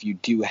spot if you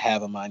do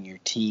have him on your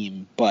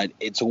team, but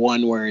it's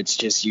one where it's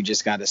just, you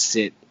just got to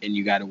sit and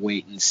you got to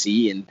wait and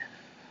see, and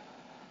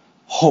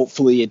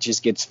hopefully it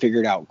just gets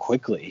figured out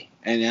quickly.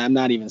 And I'm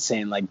not even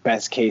saying like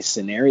best case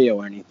scenario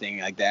or anything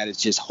like that.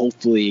 It's just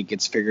hopefully it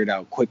gets figured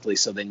out quickly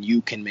so then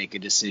you can make a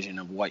decision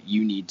of what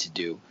you need to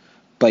do.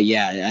 But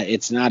yeah,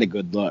 it's not a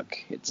good look.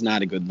 It's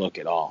not a good look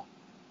at all.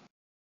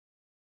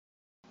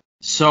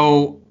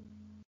 So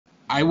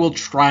I will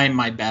try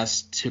my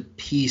best to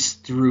piece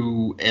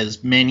through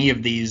as many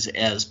of these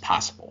as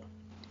possible.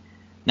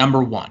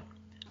 Number one,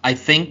 I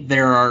think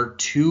there are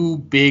two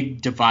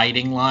big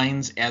dividing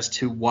lines as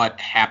to what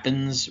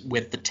happens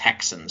with the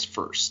Texans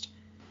first.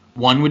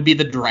 One would be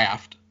the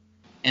draft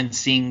and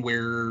seeing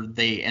where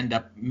they end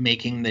up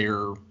making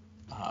their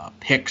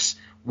picks,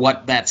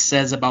 what that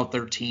says about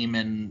their team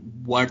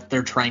and what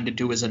they're trying to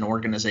do as an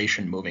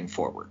organization moving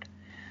forward.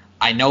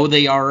 I know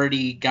they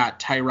already got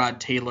Tyrod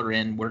Taylor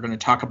in. We're going to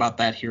talk about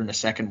that here in a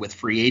second with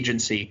free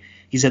agency.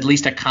 He's at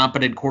least a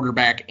competent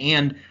quarterback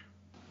and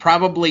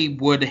probably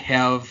would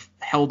have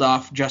held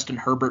off Justin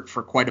Herbert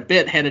for quite a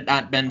bit had it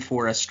not been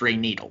for a stray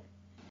needle.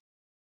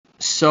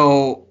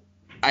 So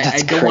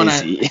I don't want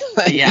to.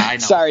 Yeah, I know.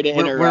 Sorry to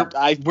interrupt.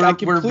 I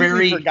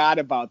completely forgot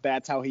about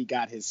that's how he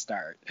got his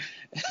start.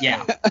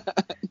 Yeah.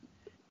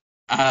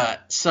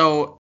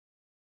 So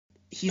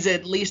he's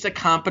at least a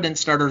competent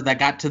starter that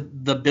got to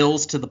the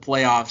Bills to the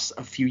playoffs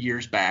a few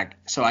years back.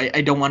 So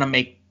I don't want to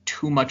make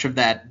too much of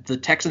that. The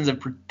Texans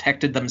have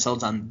protected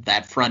themselves on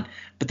that front,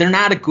 but they're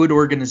not a good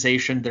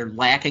organization. They're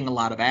lacking a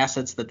lot of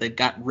assets that they've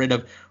gotten rid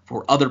of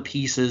for other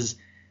pieces.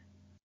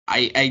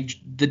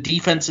 The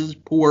defense is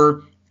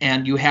poor,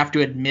 and you have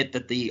to admit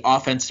that the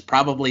offense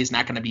probably is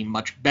not going to be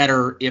much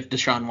better if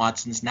Deshaun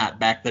Watson's not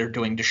back there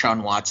doing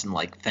Deshaun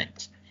Watson-like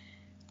things.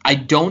 I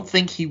don't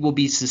think he will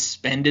be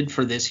suspended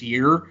for this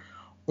year,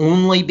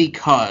 only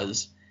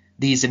because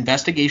these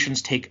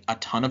investigations take a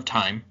ton of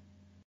time.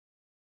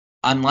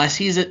 Unless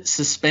he's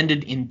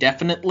suspended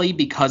indefinitely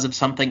because of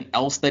something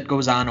else that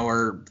goes on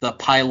or the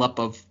pileup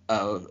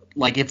of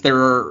like if there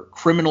are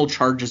criminal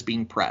charges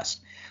being pressed.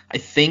 I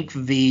think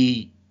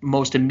the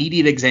most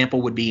immediate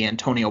example would be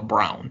Antonio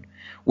Brown,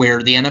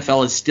 where the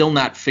NFL has still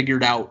not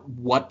figured out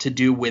what to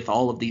do with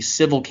all of these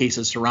civil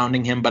cases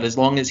surrounding him. But as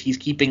long as he's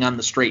keeping on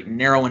the straight and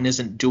narrow and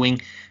isn't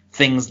doing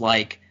things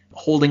like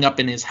holding up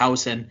in his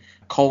house and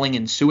calling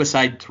in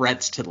suicide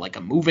threats to like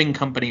a moving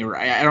company, or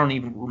I don't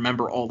even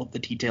remember all of the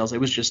details. It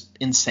was just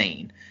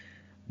insane.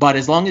 But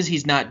as long as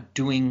he's not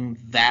doing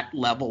that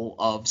level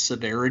of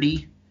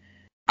severity,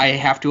 I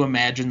have to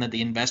imagine that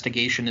the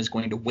investigation is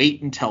going to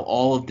wait until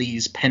all of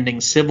these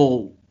pending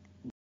civil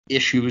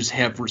issues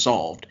have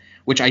resolved,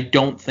 which I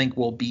don't think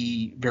will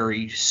be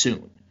very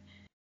soon.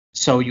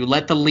 So you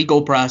let the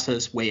legal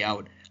process weigh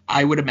out.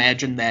 I would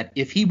imagine that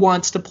if he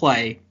wants to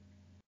play,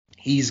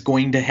 he's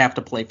going to have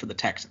to play for the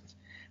Texans,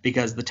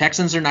 because the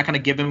Texans are not going to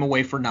give him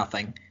away for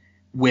nothing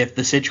with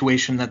the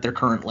situation that they're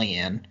currently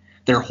in.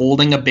 They're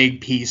holding a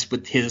big piece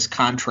with his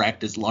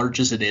contract, as large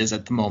as it is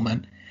at the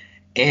moment.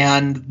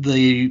 And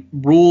the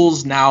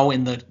rules now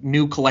in the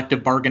new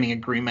collective bargaining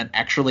agreement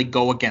actually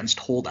go against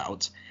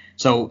holdouts.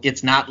 So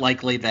it's not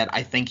likely that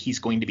I think he's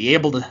going to be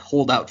able to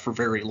hold out for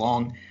very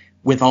long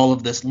with all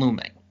of this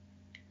looming.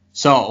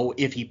 So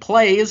if he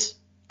plays,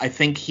 I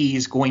think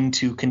he's going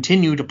to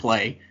continue to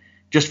play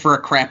just for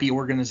a crappy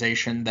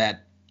organization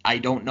that I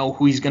don't know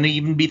who he's going to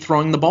even be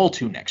throwing the ball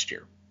to next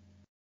year.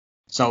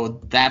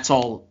 So that's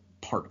all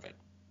part of it.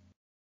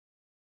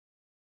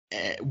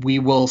 We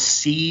will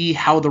see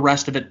how the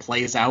rest of it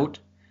plays out.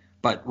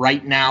 But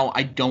right now,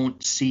 I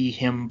don't see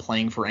him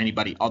playing for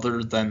anybody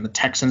other than the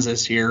Texans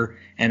this year.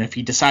 And if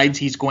he decides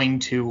he's going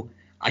to,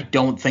 I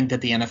don't think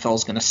that the NFL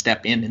is going to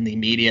step in the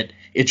immediate.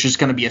 It's just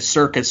going to be a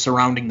circus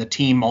surrounding the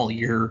team all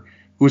year,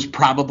 who's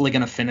probably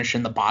going to finish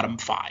in the bottom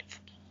 5.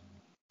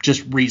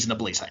 Just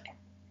reasonably saying.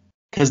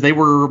 Because they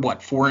were,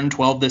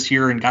 4-12 this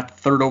year and got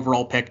the 3rd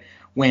overall pick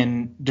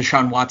when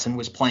Deshaun Watson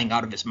was playing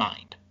out of his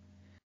mind.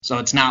 So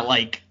it's not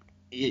like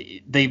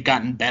they've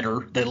gotten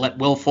better. They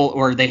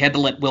had to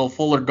let Will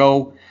Fuller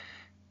go.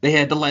 They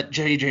had to let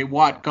J.J.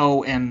 Watt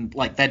go, and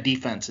that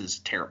defense is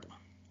terrible.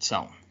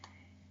 So,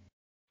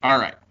 all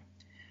right.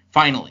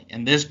 Finally,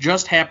 and this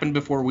just happened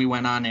before we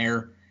went on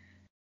air,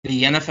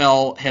 the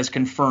NFL has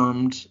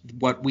confirmed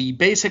what we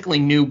basically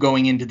knew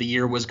going into the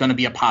year was going to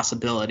be a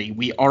possibility.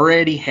 We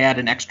already had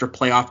an extra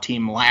playoff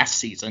team last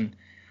season,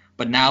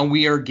 but now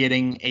we are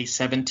getting a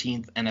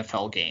 17th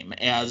NFL game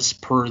as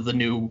per the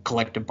new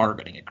collective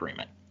bargaining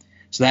agreement.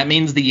 So that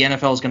means the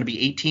NFL is going to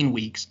be 18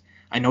 weeks.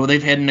 I know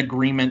they've had an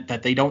agreement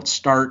that they don't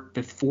start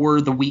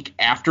before the week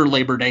after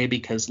Labor Day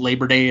because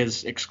Labor Day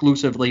is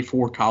exclusively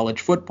for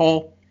college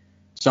football.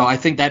 So I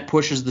think that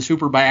pushes the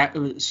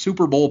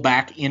Super Bowl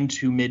back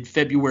into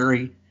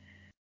mid-February.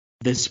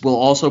 This will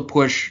also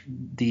push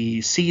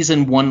the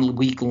season 1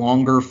 week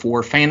longer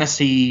for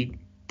fantasy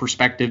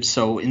perspective.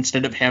 So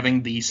instead of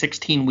having the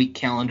 16-week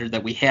calendar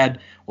that we had,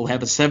 we'll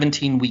have a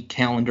 17-week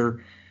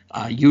calendar.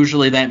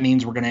 Usually that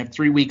means we're going to have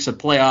 3 weeks of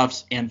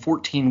playoffs and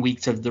 14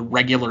 weeks of the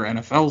regular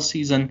NFL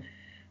season.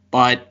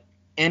 But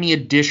any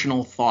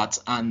additional thoughts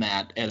on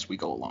that as we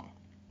go along?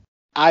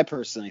 I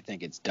personally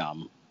think it's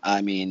dumb.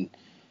 I mean,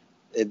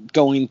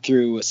 going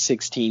through a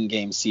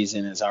 16-game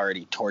season is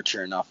already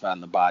torture enough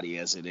on the body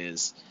as it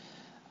is.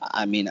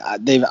 I mean,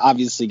 they've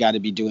obviously got to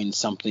be doing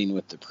something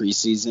with the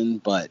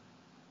preseason, but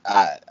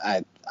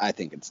I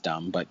think it's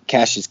dumb. But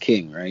cash is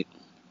king, right?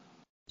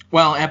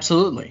 Well,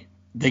 absolutely.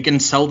 They can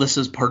sell this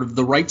as part of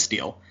the rights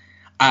deal.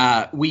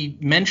 We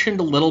mentioned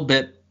a little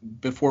bit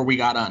before we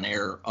got on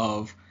air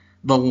of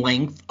the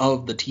length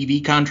of the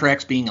TV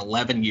contracts being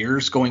 11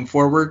 years going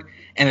forward,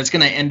 and it's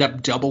going to end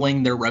up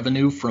doubling their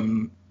revenue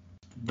from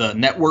the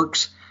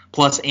networks.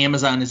 Plus,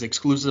 Amazon is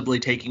exclusively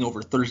taking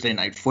over Thursday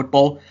Night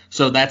Football,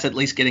 so that's at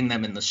least getting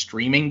them in the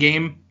streaming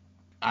game.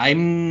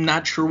 I'm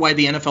not sure why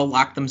the NFL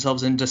locked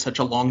themselves into such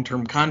a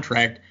long-term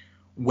contract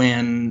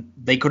when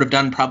they could have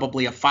done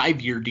probably a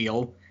 5-year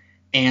deal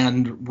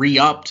and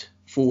re-upped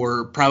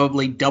for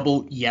probably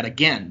double yet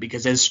again.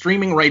 Because as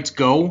streaming rights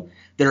go,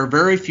 there are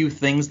very few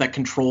things that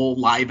control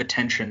live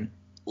attention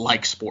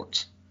like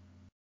sports.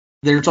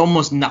 There's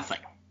almost nothing.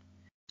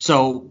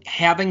 So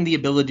having the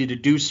ability to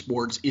do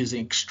sports is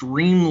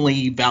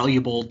extremely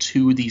valuable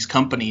to these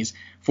companies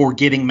for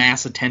getting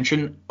mass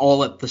attention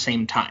all at the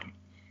same time.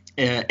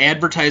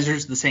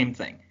 Advertisers, the same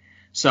thing.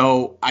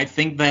 So I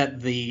think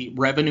that the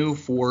revenue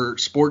for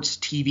sports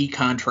TV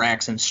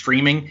contracts and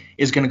streaming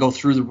is going to go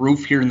through the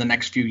roof here in the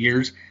next few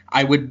years.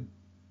 I would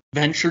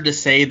venture to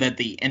say that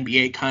the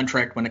NBA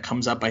contract, when it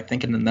comes up, I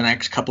think in the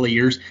next couple of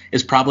years,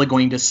 is probably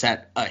going to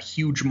set a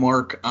huge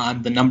mark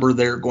on the number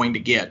they're going to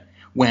get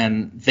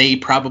when they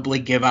probably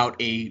give out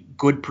a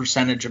good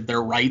percentage of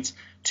their rights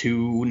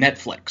to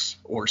Netflix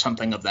or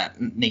something of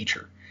that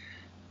nature.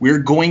 We're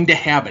going to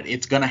have it.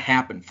 It's going to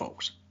happen,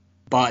 folks.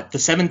 But the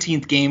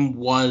 17th game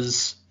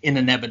was an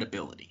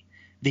inevitability.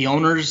 The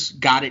owners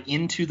got it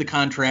into the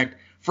contract.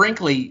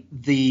 Frankly,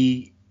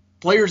 the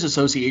Players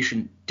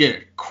Association did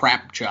a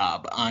crap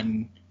job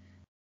on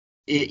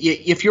 –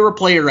 if you're a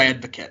player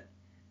advocate,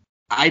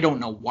 I don't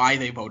know why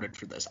they voted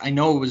for this. I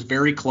know it was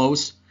very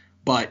close,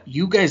 but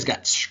you guys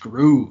got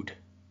screwed.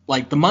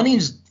 Like, the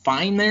money's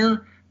fine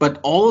there, But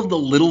all of the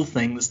little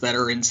things that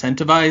are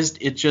incentivized,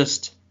 it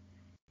just,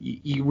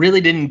 you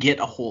really didn't get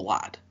a whole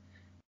lot.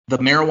 The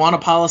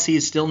marijuana policy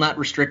is still not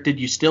restricted.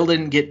 You still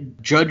didn't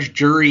get judge,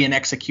 jury, and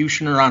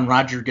executioner on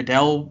Roger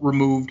Goodell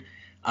removed.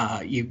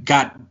 You've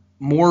got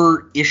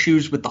more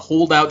issues with the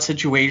holdout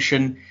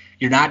situation.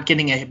 You're not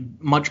getting a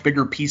much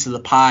bigger piece of the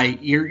pie.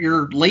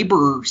 Your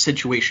labor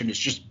situation is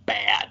just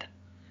bad.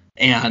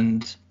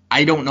 And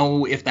I don't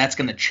know if that's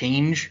going to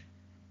change,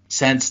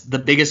 since the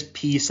biggest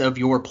piece of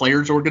your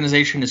players'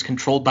 organization is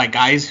controlled by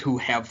guys who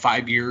have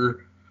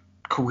 5-year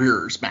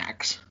careers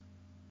max.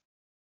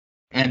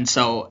 And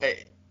so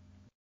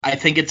I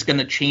think it's going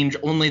to change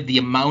only the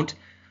amount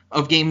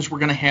of games we're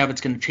going to have.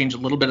 It's going to change a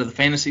little bit of the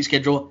fantasy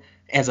schedule.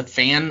 As a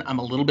fan, I'm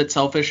a little bit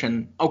selfish,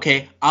 and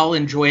okay, I'll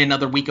enjoy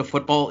another week of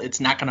football. It's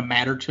not going to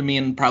matter to me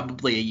in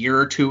probably a year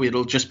or two.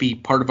 It'll just be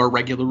part of our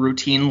regular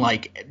routine,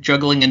 like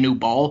juggling a new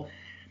ball.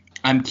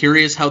 I'm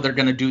curious how they're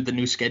going to do the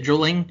new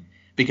scheduling,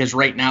 because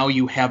right now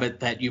you have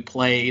it that you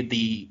play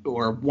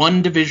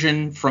one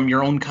division from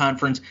your own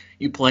conference.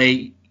 You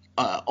play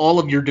all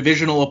of your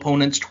divisional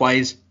opponents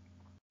twice.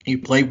 You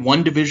play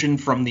one division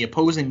from the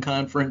opposing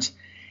conference,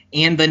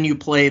 and then you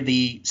play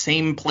the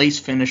same place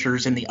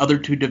finishers in the other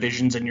two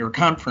divisions in your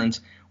conference.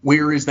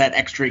 Where is that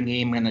extra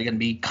game going to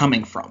be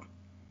coming from?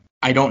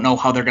 I don't know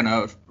how they're going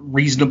to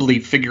reasonably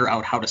figure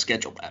out how to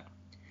schedule that.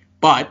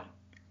 But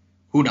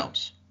who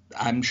knows?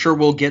 I'm sure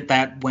we'll get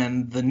that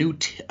when the new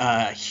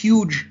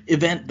huge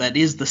event that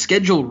is the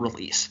schedule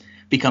release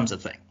becomes a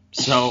thing.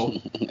 So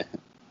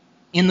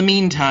in the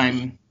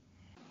meantime,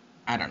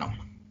 I don't know.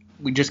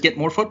 We just get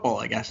more football,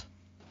 I guess.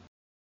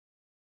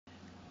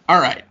 All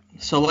right,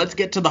 so let's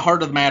get to the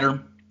heart of the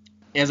matter.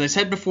 As I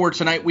said before,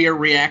 tonight we are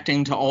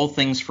reacting to all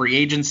things free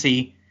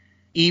agency.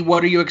 E,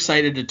 what are you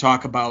excited to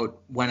talk about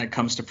when it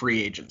comes to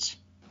free agents?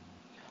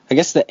 I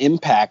guess the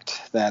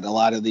impact that a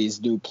lot of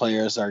these new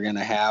players are going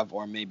to have,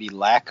 or maybe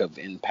lack of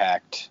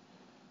impact.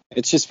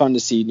 It's just fun to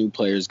see new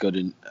players go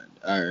to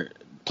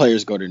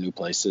new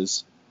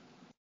places.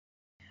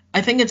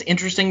 I think it's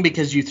interesting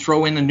because you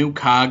throw in a new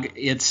cog.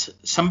 It's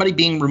somebody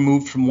being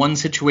removed from one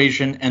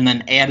situation and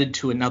then added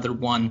to another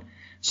one.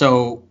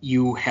 So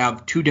you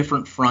have two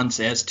different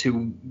fronts as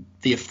to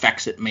the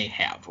effects it may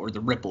have, or the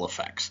ripple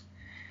effects.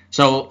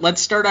 So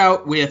let's start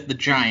out with the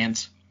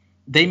Giants.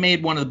 They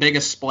made one of the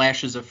biggest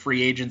splashes of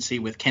free agency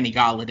with Kenny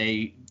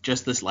Golladay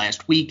just this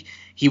last week.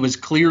 He was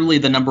clearly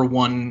the number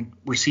one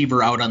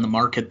receiver out on the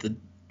market. The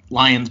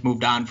Lions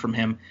moved on from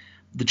him.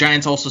 The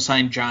Giants also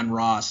signed John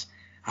Ross.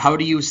 How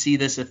do you see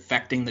this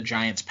affecting the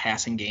Giants'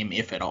 passing game,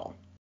 if at all?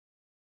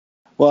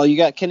 Well, you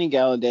got Kenny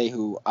Golladay,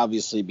 who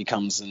obviously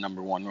becomes the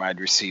number one wide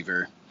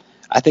receiver.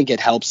 I think it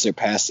helps their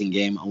passing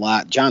game a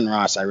lot. John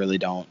Ross, I really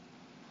don't.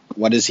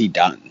 What has he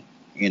done,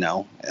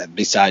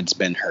 besides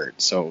been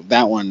hurt? So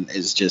that one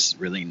is just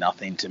really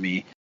nothing to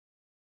me.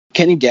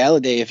 Kenny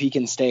Golladay, if he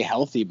can stay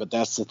healthy, but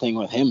that's the thing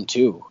with him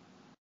too.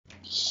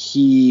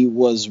 He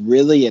was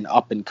really an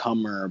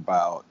up-and-comer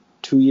about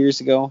 2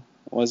 years ago.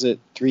 Was it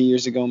 3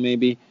 years ago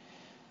maybe?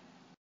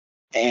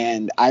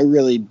 And I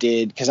really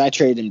did, because I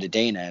traded him to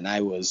Dana, and I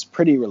was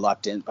pretty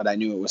reluctant, but I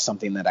knew it was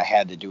something that I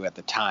had to do at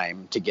the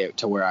time to get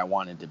to where I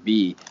wanted to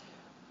be.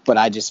 But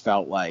I just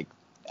felt like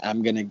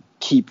I'm going to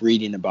keep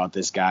reading about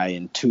this guy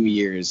in 2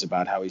 years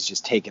about how he's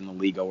just taken the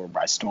league over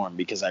by storm,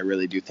 because I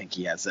really do think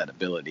he has that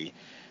ability.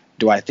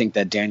 Do I think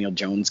that Daniel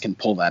Jones can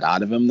pull that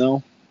out of him,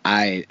 though?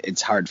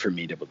 It's hard for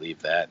me to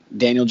believe that.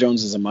 Daniel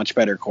Jones is a much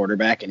better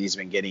quarterback, and he's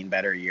been getting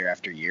better year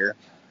after year.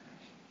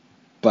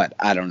 But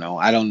I don't know.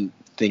 I don't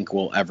think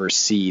we'll ever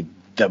see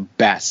the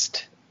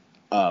best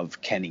of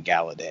Kenny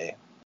Golladay.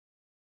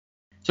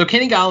 So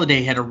Kenny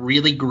Golladay had a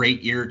really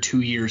great year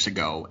 2 years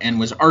ago and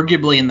was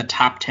arguably in the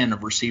top 10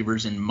 of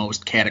receivers in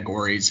most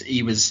categories.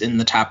 He was in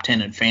the top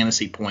 10 in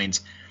fantasy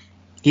points.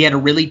 He had a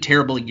really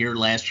terrible year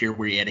last year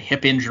where he had a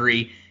hip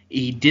injury.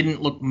 He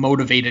didn't look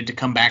motivated to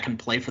come back and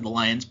play for the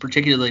Lions,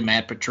 particularly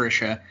Matt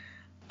Patricia.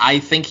 I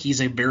think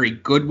he's a very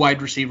good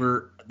wide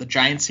receiver. The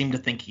Giants seem to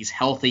think he's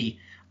healthy.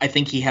 I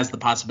think he has the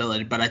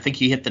possibility, but I think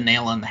you hit the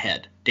nail on the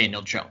head,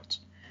 Daniel Jones.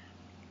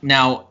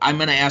 Now, I'm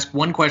going to ask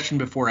one question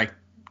before I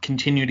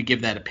continue to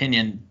give that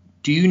opinion.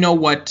 Do you know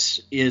what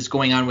is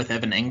going on with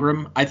Evan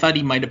Engram? I thought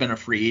he might have been a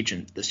free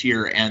agent this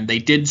year, and they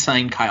did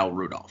sign Kyle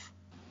Rudolph.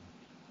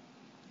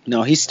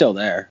 No, he's still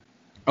there.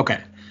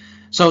 Okay.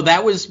 So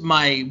that was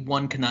my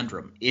one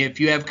conundrum. If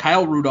you have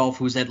Kyle Rudolph,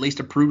 who's at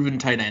least a proven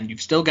tight end, you've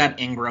still got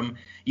Engram,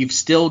 you've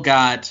still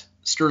got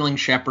Sterling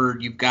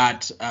Shepard, you've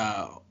got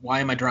why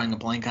am I drawing a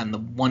blank on the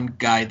one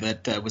guy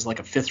that was like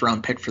a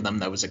 5th-round pick for them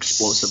that was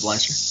explosive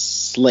last year?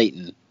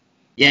 Slayton.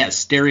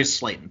 Yes, Darius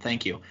Slayton,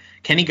 thank you.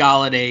 Kenny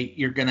Golladay,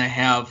 you're going to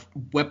have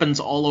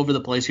weapons all over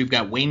the place. You've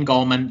got Wayne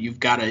Gallman, you've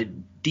got a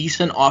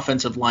decent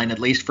offensive line, at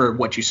least for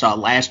what you saw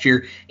last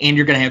year, and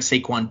you're going to have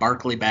Saquon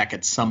Barkley back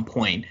at some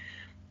point.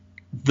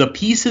 The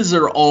pieces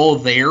are all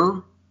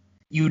there.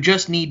 You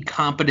just need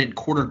competent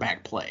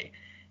quarterback play.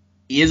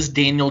 Is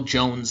Daniel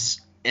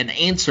Jones an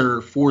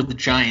answer for the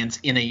Giants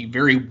in a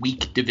very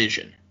weak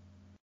division?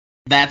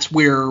 That's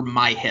where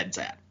my head's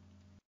at.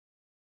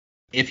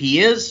 If he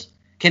is,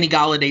 Kenny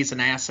Galladay's an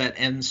asset,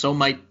 and so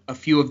might a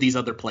few of these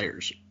other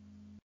players.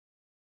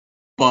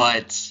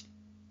 But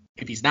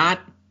if he's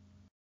not,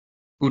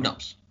 who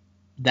knows?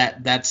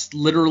 That's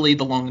literally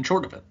the long and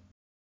short of it.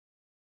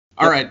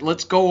 All right,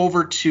 let's go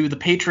over to the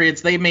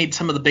Patriots. They made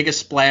some of the biggest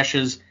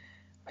splashes.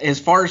 As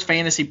far as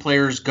fantasy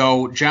players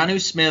go,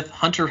 Jonnu Smith,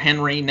 Hunter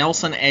Henry,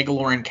 Nelson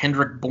Aguilar, and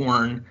Kendrick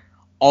Bourne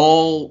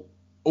all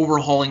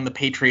overhauling the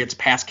Patriots'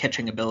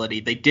 pass-catching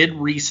ability. They did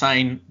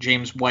re-sign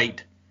James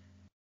White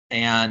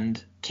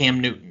and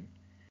Cam Newton.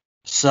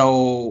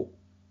 So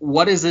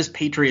what is this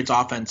Patriots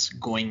offense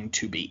going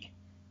to be?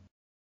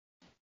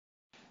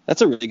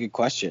 That's a really good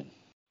question.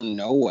 I don't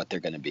know what they're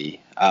going to be.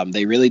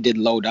 They really did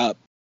load up.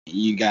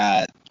 You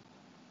got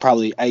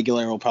probably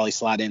Aguilar will probably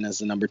slot in as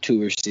the number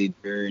 2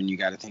 receiver, and you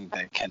got to think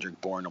that Kendrick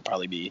Bourne will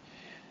probably be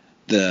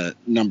the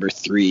number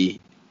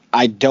 3.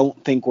 I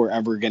don't think we're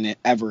ever going to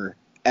ever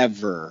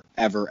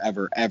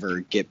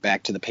get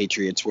back to the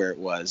Patriots where it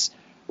was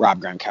Rob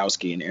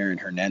Gronkowski and Aaron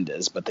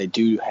Hernandez, but they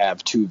do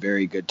have 2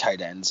 very good tight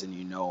ends, and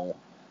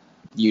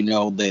you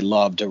know they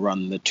love to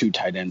run the 2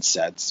 tight end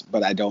sets,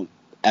 but I don't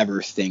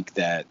ever think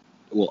that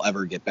we'll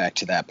ever get back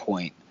to that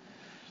point.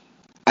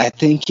 I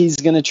think he's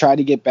going to try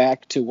to get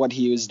back to what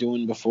he was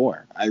doing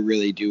before. I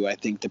really do. I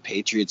think the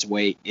Patriots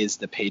way is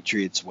the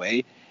Patriots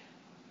way,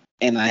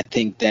 and I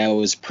think that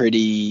was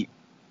pretty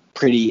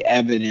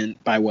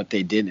evident by what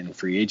they did in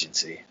free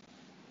agency.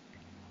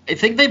 I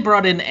think they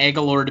brought in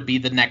Aguilar to be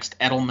the next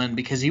Edelman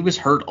because he was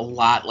hurt a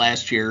lot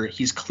last year.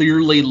 He's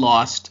clearly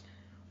lost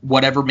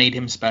whatever made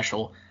him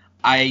special.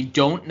 I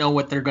don't know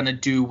what they're going to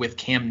do with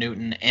Cam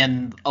Newton,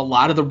 and a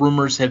lot of the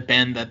rumors have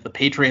been that the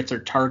Patriots are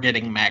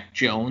targeting Mac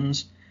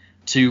Jones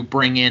to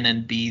bring in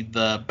and be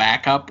the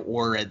backup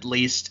or at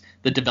least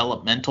the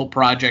developmental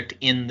project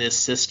in this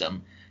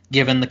system,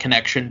 given the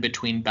connection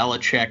between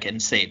Belichick and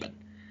Saban.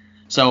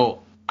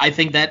 So I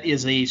think that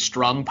is a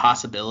strong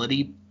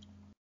possibility.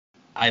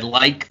 I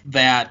like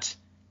that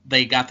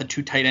they got the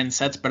 2 tight end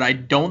sets, but I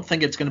don't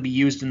think it's going to be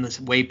used in this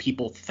way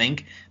people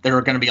think. There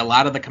are going to be a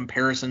lot of the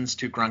comparisons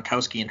to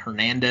Gronkowski and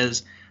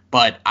Hernandez,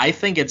 but I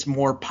think it's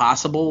more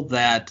possible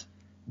that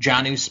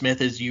Jonnu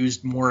Smith is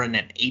used more in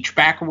an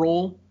H-back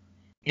role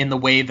in the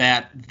way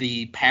that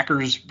the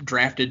Packers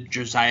drafted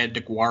Josiah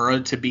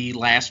DeGuara to be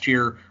last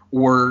year,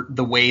 or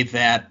the way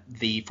that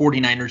the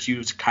 49ers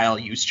used Kyle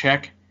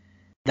Juszczyk,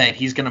 that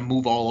he's going to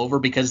move all over,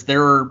 because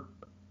there are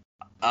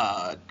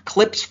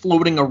clips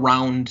floating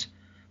around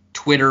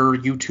Twitter,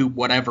 YouTube,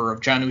 whatever,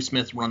 of Jonnu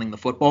Smith running the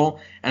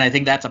football, and I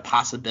think that's a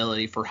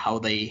possibility for how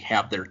they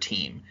have their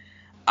team.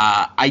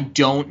 I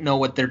don't know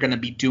what they're going to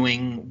be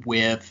doing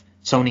with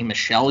Sony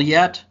Michel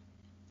yet,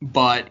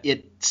 but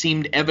it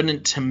seemed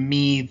evident to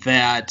me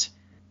that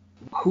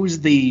who's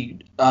the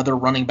other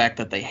running back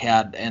that they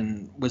had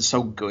and was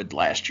so good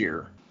last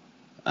year?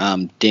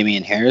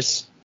 Damian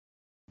Harris.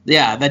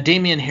 Yeah, that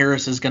Damian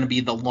Harris is going to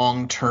be the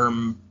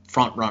long-term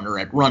front runner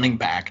at running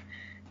back.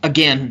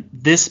 Again,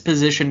 this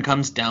position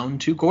comes down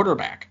to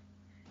quarterback.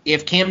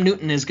 If Cam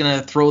Newton is going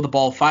to throw the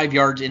ball 5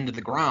 yards into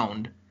the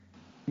ground,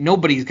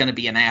 nobody's going to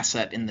be an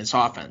asset in this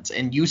offense.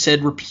 And you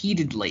said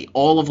repeatedly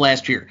all of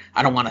last year,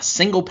 I don't want a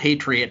single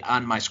Patriot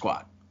on my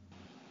squad.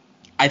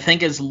 I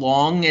think as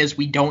long as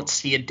we don't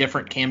see a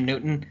different Cam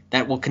Newton,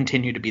 that will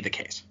continue to be the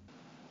case.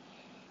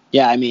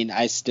 Yeah, I mean,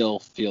 I still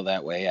feel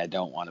that way. I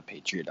don't want a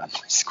Patriot on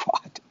my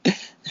squad.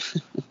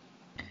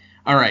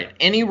 All right.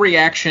 Any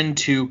reaction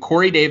to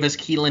Corey Davis,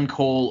 Keelan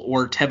Cole,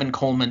 or Tevin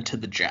Coleman to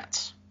the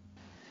Jets?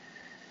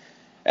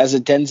 As a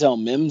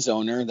Denzel Mims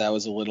owner, that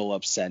was a little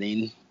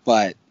upsetting,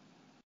 but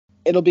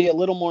it'll be a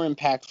little more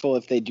impactful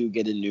if they do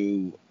get a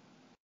new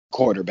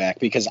quarterback,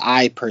 because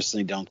I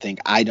personally don't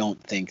think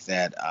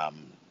that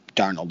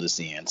Darnold is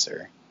the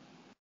answer.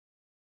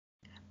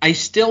 I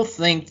still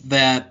think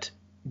that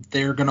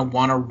they're going to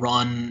want to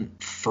run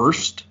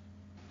first.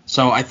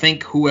 So I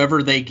think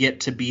whoever they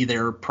get to be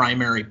their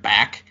primary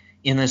back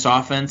in this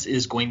offense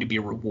is going to be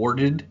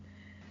rewarded.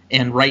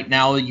 And right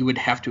now you would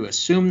have to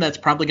assume that's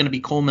probably going to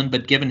be Coleman,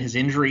 but given his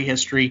injury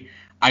history,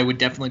 I would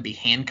definitely be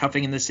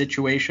handcuffing in this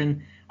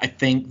situation. I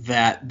think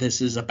that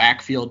this is a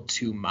backfield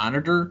to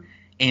monitor,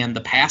 and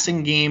the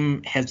passing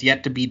game has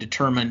yet to be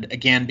determined,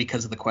 again,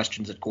 because of the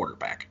questions at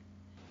quarterback.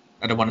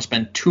 I don't want to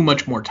spend too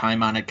much more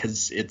time on it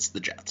because it's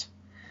the Jets.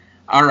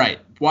 All right,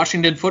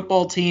 Washington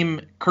football team,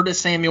 Curtis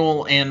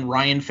Samuel and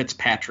Ryan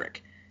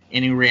Fitzpatrick.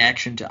 Any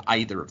reaction to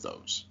either of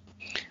those?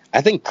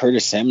 I think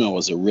Curtis Samuel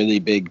was a really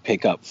big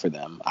pickup for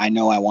them. I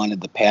know I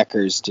wanted the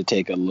Packers to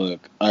take a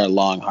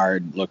long,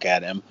 hard look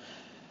at him.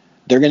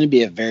 They're going to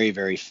be a very,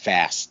 very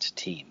fast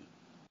team.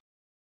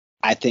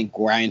 I think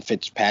Ryan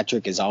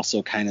Fitzpatrick is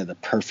also kind of the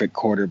perfect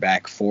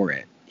quarterback for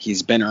it.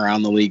 He's been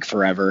around the league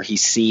forever.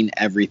 He's seen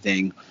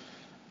everything.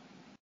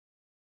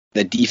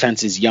 The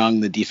defense is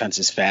young. The defense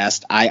is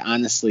fast. I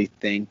honestly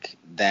think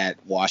that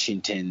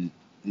Washington,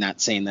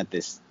 not saying that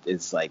this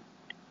is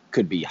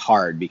could be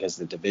hard because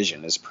the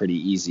division is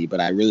pretty easy, but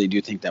I really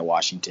do think that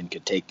Washington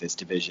could take this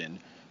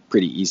division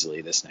pretty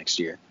easily this next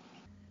year.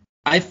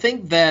 I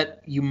think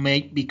that you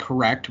might be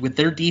correct with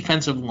their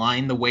defensive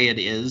line the way it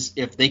is.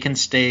 If they can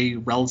stay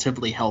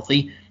relatively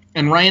healthy,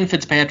 and Ryan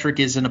Fitzpatrick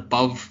is an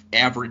above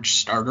average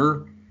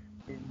starter,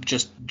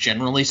 just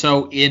generally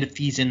so, if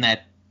he's in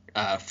that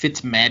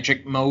Fitz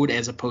magic mode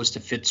as opposed to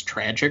Fitz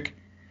tragic,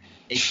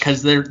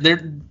 because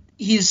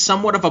he's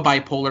somewhat of a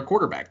bipolar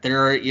quarterback.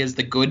 There is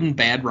the good and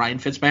bad Ryan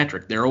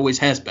Fitzpatrick. There always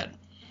has been.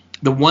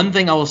 The one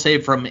thing I will say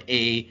from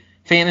a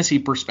fantasy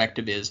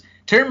perspective is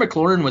Terry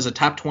McLaurin was a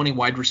top 20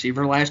 wide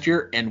receiver last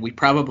year, and we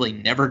probably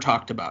never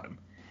talked about him.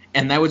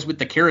 And that was with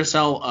the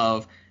carousel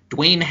of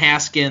Dwayne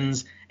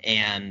Haskins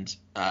and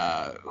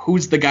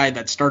who's the guy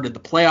that started the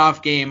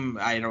playoff game?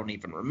 I don't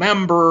even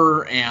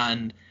remember.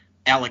 And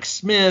Alex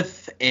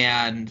Smith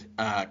and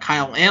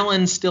Kyle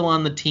Allen still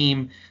on the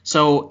team.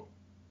 So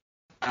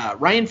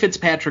Ryan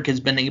Fitzpatrick has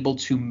been able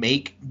to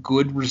make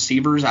good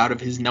receivers out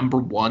of his number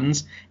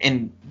ones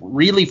and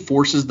really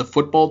forces the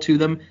football to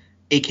them,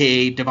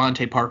 a.k.a.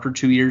 Devontae Parker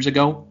 2 years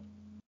ago.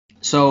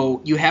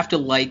 So you have to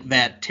like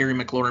that Terry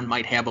McLaurin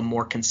might have a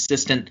more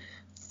consistent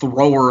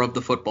thrower of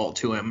the football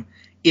to him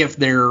if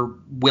they're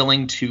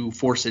willing to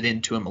force it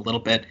into him a little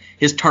bit.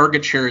 His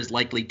target share is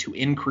likely to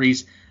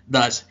increase.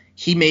 Thus,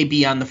 he may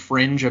be on the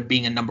fringe of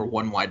being a number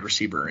one wide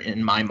receiver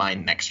in my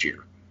mind next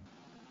year.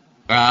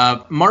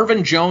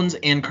 Marvin Jones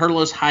and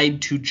Carlos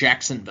Hyde to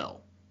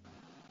Jacksonville.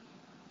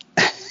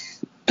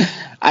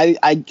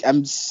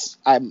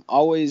 I'm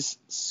always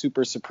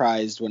super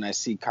surprised when I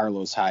see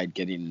Carlos Hyde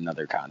getting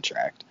another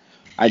contract.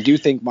 I do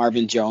think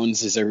Marvin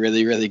Jones is a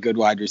really, really good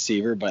wide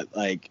receiver, but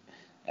like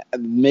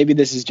maybe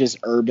this is just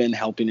Urban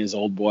helping his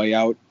old boy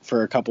out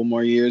for a couple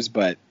more years,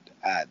 but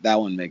that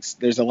one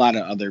there's a lot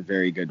of other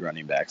very good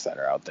running backs that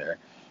are out there.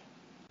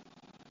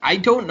 I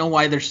don't know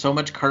why there's so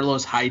much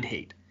Carlos Hyde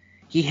hate.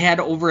 He had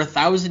over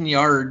 1,000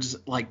 yards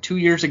like 2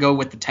 years ago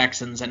with the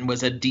Texans and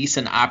was a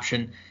decent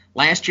option.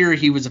 Last year,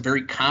 he was a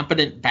very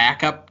competent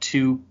backup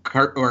to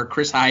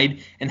Chris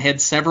Hyde and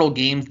had several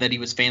games that he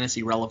was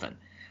fantasy relevant.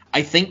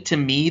 I think to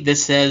me,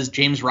 this says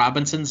James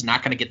Robinson's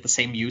not going to get the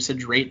same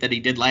usage rate that he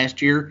did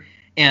last year.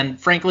 And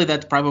frankly,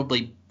 that's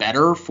probably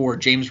better for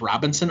James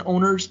Robinson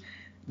owners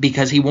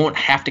because he won't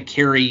have to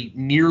carry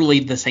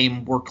nearly the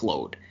same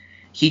workload.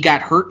 He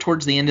got hurt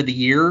towards the end of the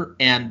year,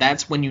 and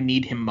that's when you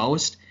need him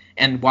most.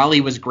 And while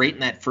he was great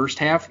in that first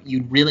half,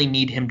 you really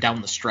need him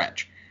down the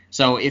stretch.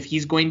 So if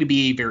he's going to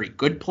be a very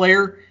good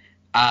player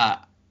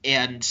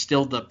and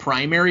still the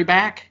primary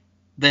back,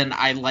 then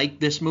I like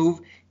this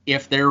move.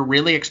 If they're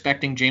really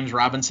expecting James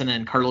Robinson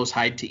and Carlos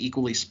Hyde to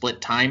equally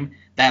split time,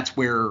 that's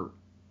where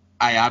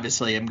I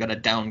obviously am going to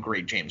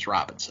downgrade James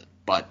Robinson.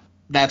 But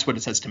that's what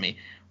it says to me.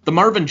 The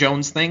Marvin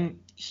Jones thing,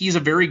 he's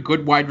a very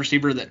good wide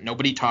receiver that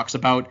nobody talks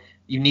about.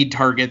 You need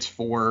targets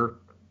for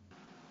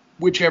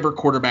whichever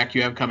quarterback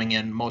you have coming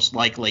in, most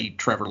likely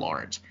Trevor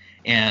Lawrence.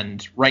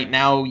 And right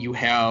now you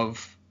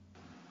have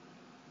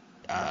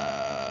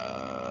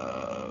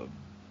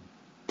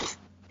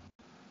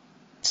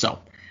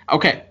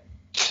okay.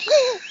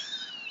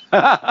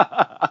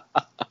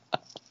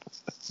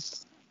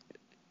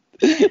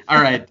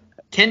 All right.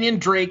 Kenyon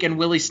Drake and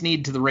Willie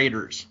Snead to the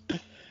Raiders.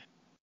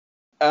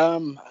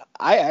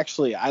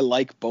 I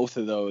like both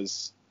of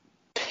those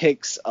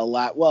picks a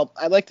lot. Well,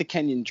 I like the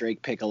Kenyon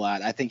Drake pick a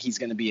lot. I think he's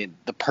going to be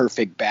the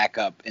perfect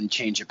backup and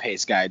change of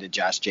pace guy to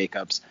Josh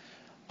Jacobs.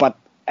 But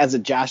as a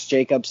Josh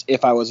Jacobs,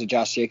 if I was a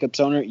Josh Jacobs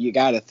owner, you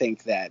got to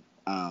think that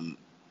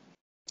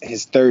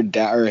his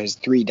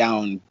three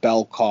down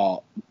bell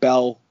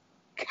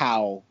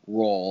cow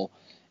role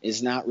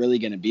is not really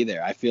going to be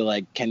there. I feel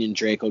like Kenyon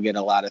Drake will get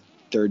a lot of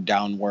third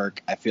down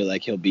work. I feel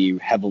like he'll be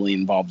heavily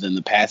involved in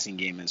the passing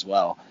game as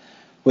well.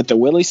 With the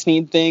Willie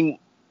Snead thing,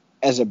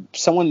 as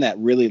someone that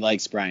really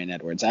likes Bryan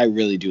Edwards, I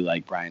really do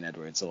like Bryan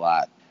Edwards a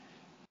lot.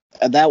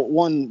 That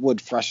one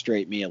would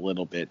frustrate me a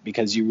little bit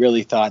because you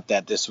really thought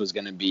that this was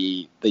going to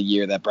be the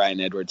year that Bryan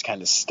Edwards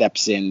kind of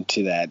steps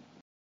into that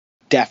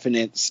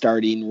definite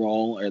starting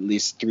role, or at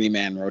least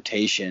three-man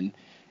rotation.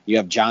 You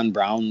have John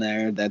Brown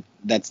there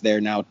that's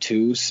there now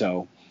too.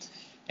 So,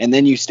 and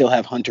then you still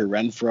have Hunter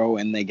Renfrow,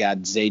 and they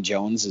got Zay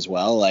Jones as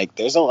well. Like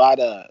there's a lot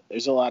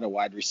of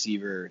wide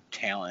receiver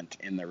talent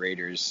in the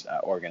Raiders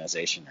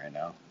organization right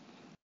now.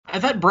 I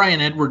thought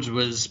Bryan Edwards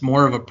was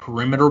more of a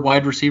perimeter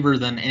wide receiver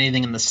than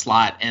anything in the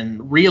slot,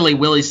 and really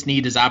Willie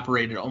Snead has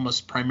operated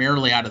almost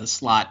primarily out of the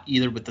slot,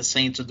 either with the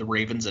Saints or the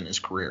Ravens in his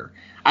career.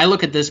 I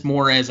look at this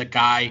more as a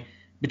guy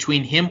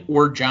between him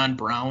or John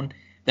Brown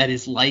that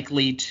is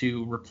likely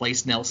to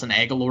replace Nelson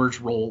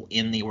Aguilar's role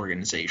in the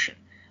organization.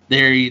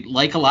 They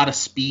like a lot of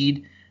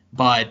speed,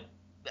 but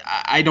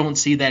I don't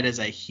see that as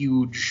a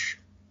huge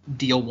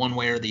deal one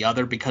way or the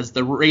other because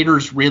the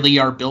Raiders really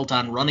are built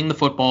on running the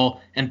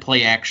football and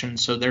play action,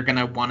 so they're going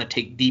to want to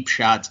take deep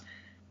shots.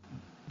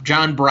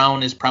 John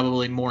Brown is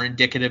probably more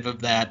indicative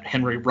of that.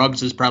 Henry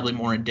Ruggs is probably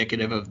more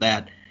indicative of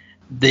that.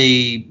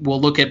 They will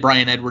look at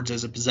Bryan Edwards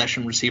as a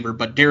possession receiver,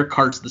 but Derek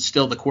Carr's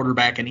still the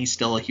quarterback, and he's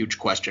still a huge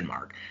question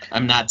mark.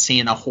 I'm not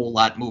seeing a whole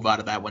lot move out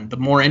of that one. The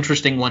more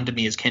interesting one to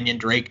me is Kenyon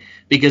Drake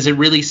because it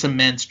really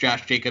cements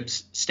Josh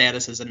Jacobs'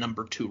 status as a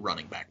number 2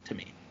 running back to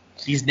me.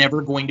 He's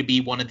never going to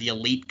be one of the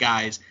elite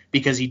guys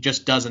because he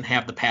just doesn't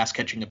have the pass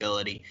catching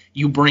ability.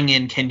 You bring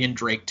in Kenyon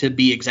Drake to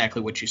be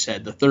exactly what you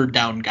said, the third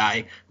down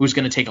guy who's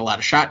going to take a lot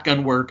of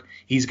shotgun work.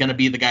 He's going to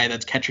be the guy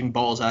that's catching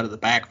balls out of the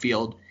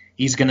backfield.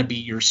 He's going to be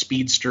your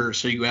speedster,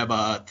 so you have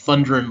a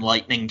thunder and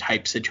lightning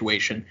type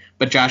situation.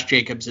 But Josh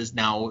Jacobs is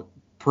now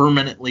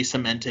permanently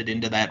cemented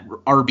into that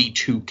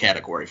RB2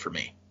 category for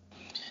me.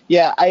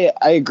 Yeah, I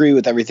agree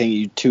with everything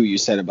you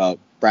said about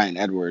Bryan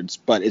Edwards,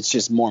 but it's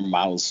just more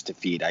mouths to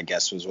feed, I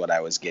guess, was what I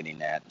was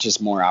getting at.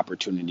 Just more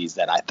opportunities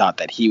that I thought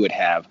that he would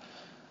have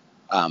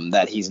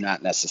that he's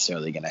not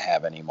necessarily going to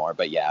have anymore.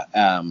 But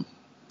yeah,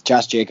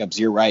 Josh Jacobs,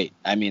 you're right.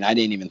 I mean, I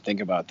didn't even think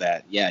about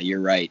that. Yeah,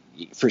 you're right.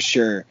 For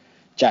sure,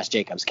 Josh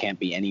Jacobs can't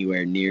be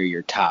anywhere near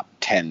your top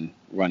 10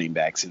 running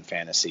backs in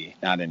fantasy.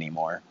 Not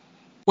anymore.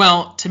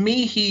 Well, to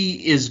me,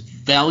 he is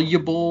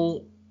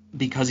valuable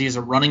because he is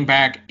a running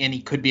back and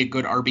he could be a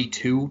good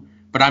RB2,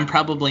 but I'm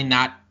probably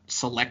not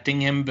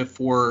selecting him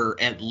before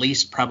at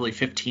least probably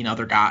 15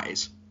 other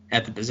guys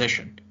at the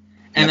position.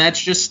 And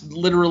that's just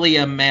literally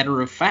a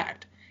matter of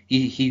fact.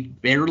 He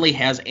barely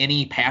has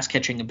any pass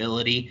catching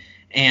ability,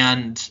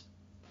 and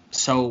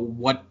so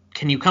what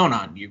can you count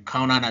on? You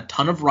count on a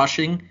ton of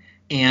rushing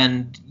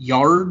and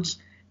yards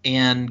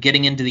and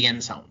getting into the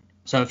end zone.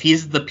 So if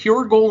he's the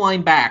pure goal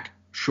line back,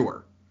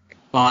 sure.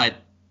 But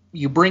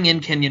you bring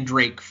in Kenyon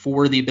Drake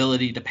for the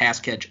ability to pass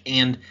catch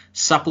and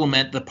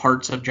supplement the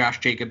parts of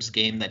Josh Jacobs'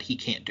 game that he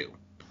can't do.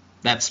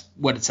 That's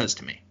what it says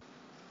to me.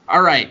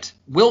 All right,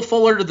 Will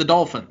Fuller to the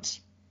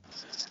Dolphins.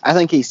 I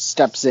think he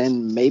steps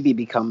in, maybe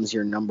becomes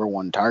your number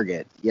one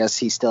target. Yes,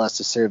 he still has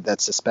to serve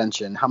that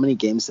suspension. How many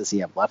games does he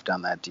have left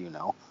on that, do you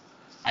know?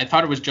 I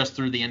thought it was just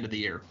through the end of the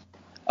year.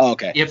 Oh,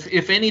 okay.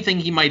 If anything,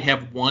 he might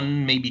have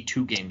 1, maybe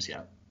 2 games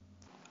yet.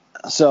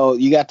 So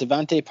you got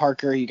Devontae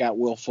Parker, you got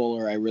Will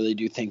Fuller. I really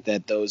do think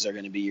that those are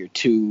going to be your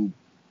 2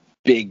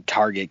 big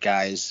target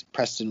guys.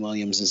 Preston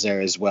Williams is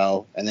there as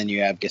well. And then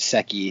you have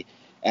Gesicki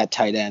at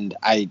tight end.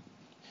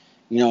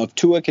 If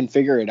Tua can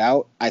figure it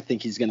out, I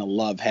think he's going to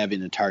love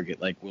having a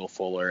target like Will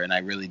Fuller. And I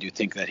really do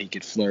think that he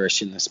could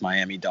flourish in this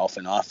Miami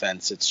Dolphin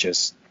offense. It's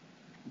just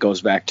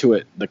goes back to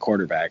it, the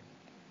quarterback.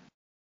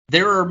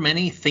 There are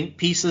many think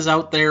pieces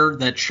out there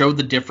that show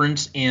the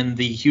difference in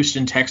the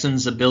Houston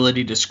Texans'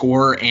 ability to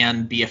score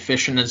and be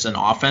efficient as an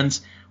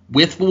offense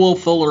with Will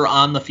Fuller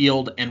on the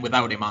field and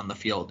without him on the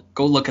field.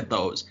 Go look at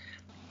those.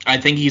 I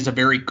think he's a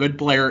very good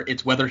player.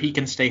 It's whether he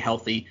can stay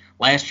healthy.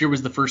 Last year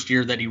was the first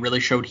year that he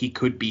really showed he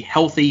could be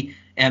healthy,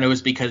 and it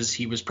was because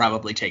he was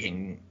probably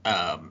taking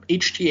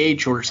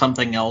HGH or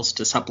something else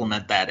to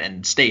supplement that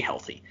and stay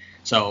healthy.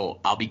 So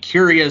I'll be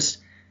curious.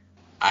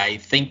 I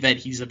think that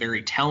he's a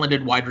very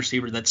talented wide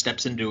receiver that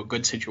steps into a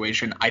good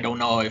situation. I don't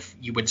know if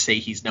you would say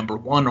he's number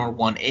 1 or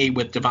 1A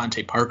with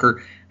Devontae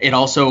Parker. It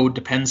also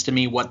depends to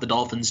me what the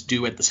Dolphins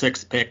do at the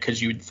 6th pick,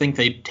 because you'd think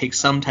they'd take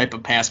some type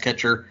of pass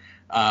catcher.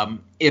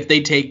 If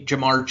they take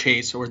Jamar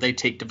Chase or they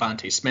take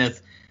Devontae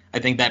Smith, I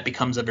think that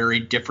becomes a very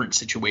different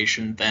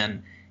situation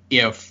than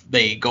if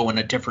they go in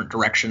a different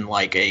direction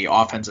like a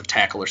offensive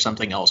tackle or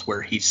something else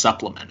where he's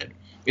supplemented.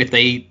 If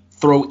they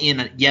throw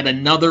in yet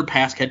another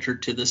pass catcher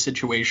to this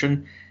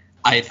situation,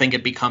 I think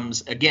it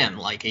becomes, again,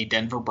 like a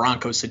Denver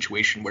Broncos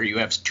situation where you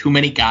have too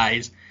many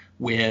guys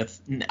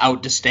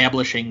without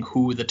establishing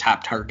who the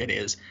top target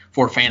is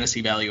for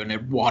fantasy value, and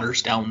it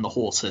waters down the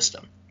whole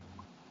system.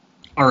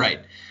 All right,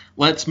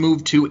 let's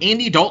move to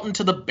Andy Dalton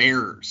to the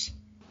Bears.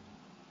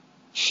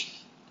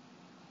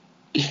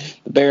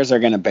 The Bears are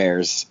going to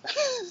Bears.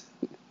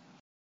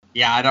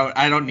 Yeah,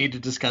 I don't need to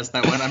discuss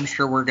that one. I'm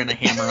sure we're going to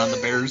hammer on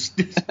the Bears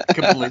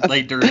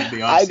completely during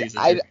the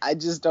offseason. I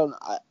just don't.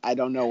 I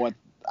don't know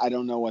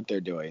what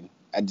they're doing.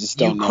 I just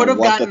don't know. You could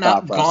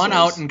have gone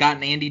out and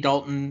gotten Andy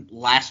Dalton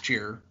last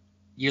year.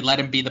 You let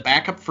him be the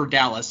backup for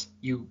Dallas.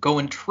 You go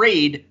and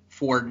trade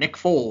for Nick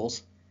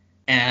Foles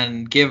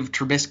and give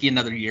Trubisky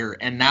another year.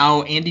 And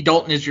now Andy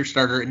Dalton is your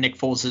starter and Nick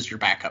Foles is your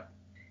backup.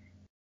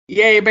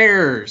 Yay,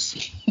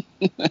 Bears!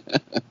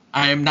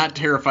 I am not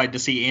terrified to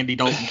see Andy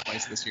Dalton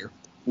twice this year.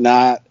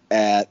 Not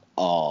at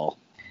all.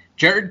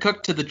 Jared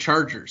Cook to the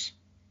Chargers.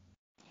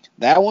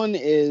 That one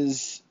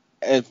is,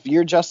 if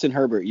you're Justin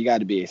Herbert, you got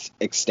to be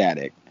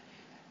ecstatic.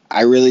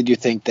 I really do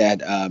think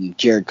that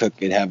Jared Cook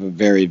could have a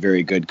very,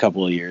 very good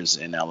couple of years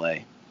in LA.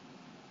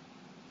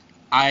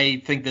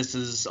 I think this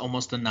is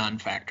almost a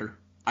non-factor.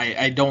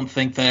 I don't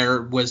think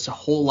there was a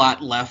whole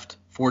lot left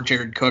for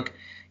Jared Cook.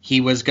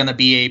 He was going to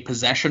be a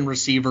possession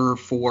receiver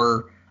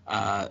for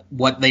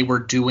what they were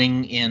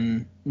doing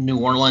in New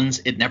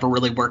Orleans. It never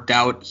really worked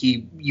out.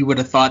 You would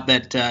have thought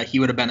that he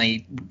would have been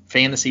a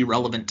fantasy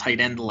relevant tight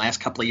end the last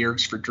couple of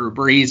years for Drew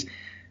Brees.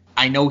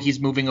 I know he's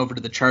moving over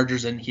to the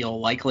Chargers and he'll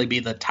likely be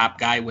the top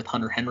guy with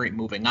Hunter Henry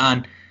moving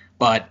on,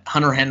 but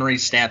Hunter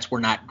Henry's stats were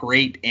not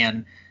great,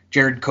 and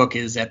Jared Cook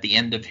is at the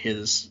end of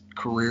his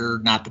career,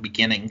 not the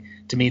beginning.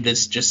 To me,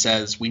 this just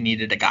says we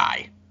needed a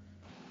guy.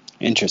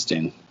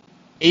 Interesting.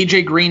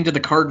 AJ Green to the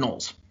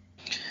Cardinals.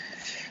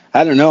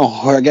 I don't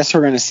know. Or I guess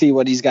we're going to see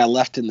what he's got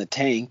left in the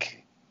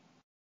tank.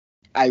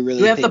 I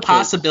really You have think the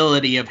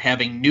possibility of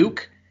having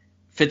Nuke,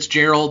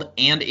 Fitzgerald,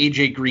 and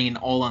A.J. Green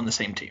all on the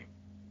same team.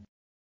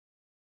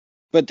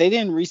 But they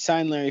didn't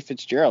re-sign Larry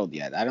Fitzgerald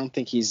yet. I don't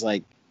think he's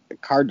like a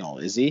Cardinal,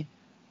 is he?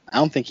 I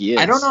don't think he is.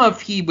 I don't know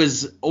if he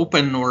was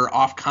open or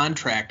off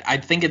contract. I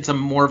think it's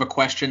more of a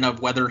question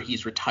of whether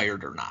he's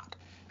retired or not.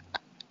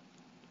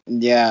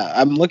 Yeah,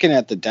 I'm looking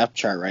at the depth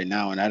chart right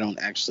now, and I don't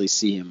actually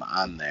see him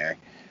on there.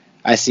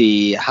 I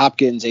see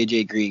Hopkins,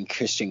 A.J. Green,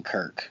 Christian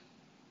Kirk.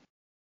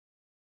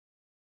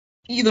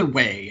 Either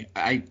way,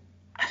 I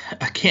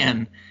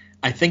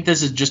think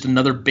this is just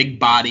another big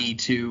body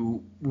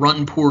to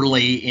run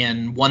poorly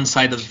in one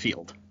side of the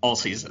field all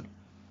season.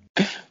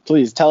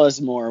 Please tell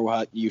us more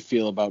what you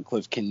feel about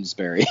Cliff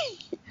Kingsbury.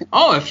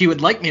 Oh, if you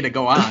would like me to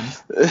go on.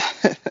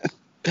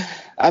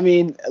 I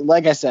mean,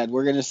 like I said,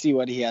 we're going to see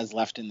what he has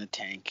left in the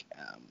tank.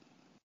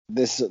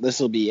 This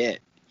will be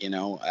it.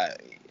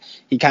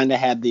 He kind of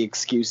had the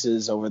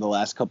excuses over the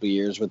last couple of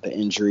years with the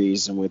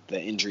injuries and with the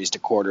injuries to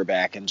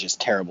quarterback and just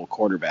terrible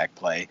quarterback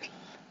play.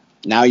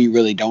 Now you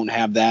really don't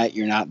have that.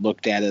 You're not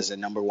looked at as a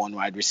number one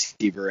wide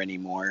receiver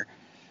anymore.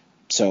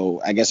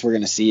 So I guess we're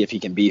going to see if he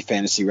can be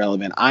fantasy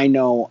relevant. I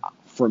know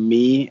for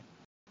me,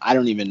 I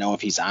don't even know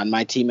if he's on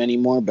my team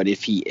anymore, but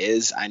if he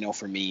is, I know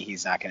for me,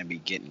 he's not going to be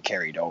getting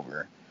carried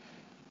over.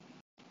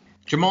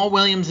 Jamal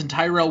Williams and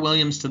Tyrell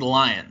Williams to the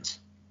Lions.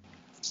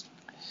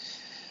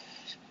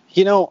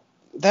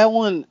 That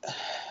one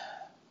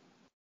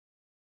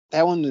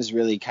is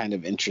really kind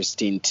of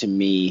interesting to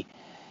me.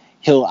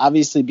 He'll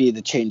obviously be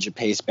the change of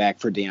pace back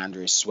for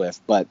DeAndre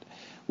Swift, but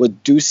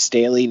with Deuce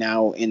Staley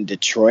now in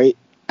Detroit,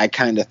 I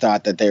kind of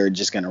thought that they were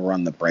just going to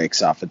run the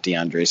brakes off of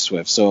DeAndre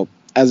Swift. So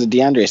as a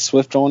DeAndre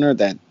Swift owner,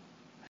 that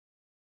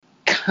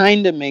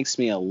kind of makes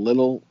me a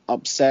little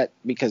upset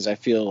because I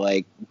feel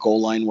like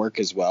goal line work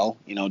as well.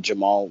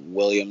 Jamal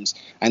Williams,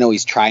 I know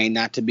he's trying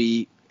not to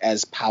be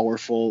as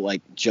powerful,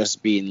 like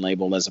just being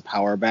labeled as a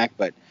power back,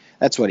 but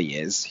that's what he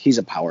is. He's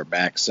a power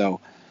back.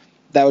 So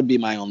that would be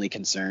my only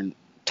concern.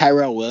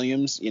 Tyrell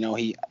Williams,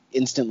 he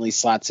instantly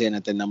slots in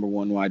at the number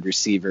one wide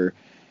receiver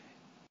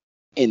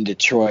in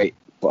Detroit,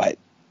 but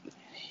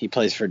he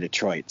plays for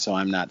Detroit, so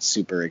I'm not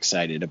super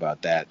excited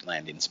about that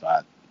landing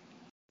spot.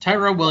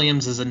 Tyrell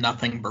Williams is a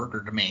nothing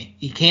burger to me.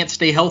 He can't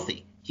stay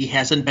healthy. He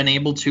hasn't been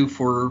able to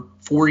for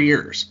 4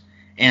 years.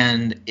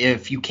 And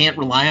if you can't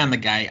rely on the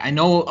guy, I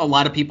know a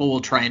lot of people will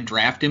try and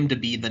draft him to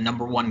be the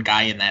number one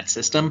guy in that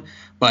system,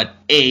 but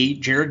A,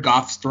 Jared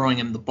Goff's throwing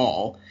him the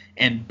ball,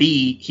 and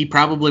B, he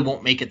probably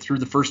won't make it through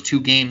the first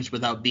 2 games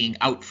without being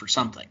out for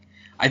something.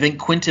 I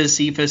think Quintez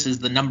Cephas is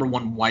the number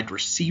one wide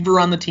receiver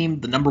on the team.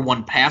 The number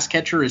one pass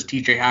catcher is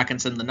TJ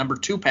Hockenson. The number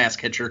 2 pass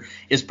catcher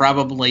is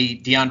probably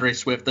DeAndre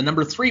Swift. The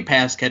number 3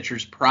 pass catcher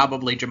is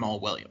probably Jamal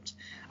Williams.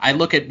 I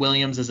look at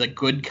Williams as a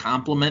good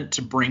complement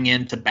to bring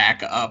in to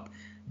back up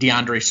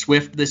DeAndre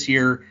Swift this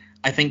year.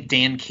 I think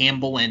Dan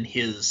Campbell and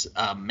his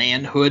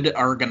manhood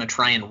are going to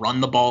try and run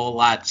the ball a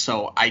lot,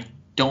 so I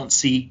don't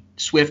see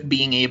Swift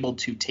being able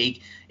to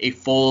take a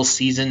full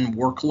season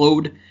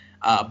workload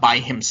by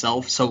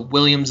himself. So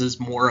Williams is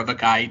more of a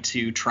guy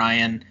to try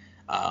and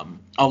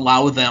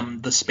allow them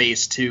the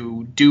space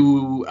to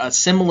do a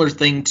similar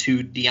thing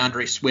to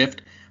DeAndre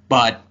Swift,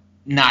 but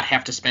not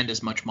have to spend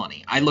as much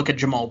money. I look at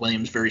Jamal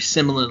Williams very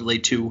similarly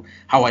to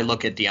how I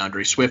look at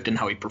DeAndre Swift and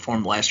how he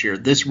performed last year.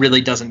 This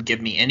really doesn't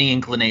give me any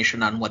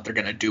inclination on what they're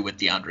going to do with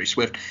DeAndre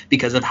Swift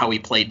because of how he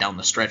played down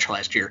the stretch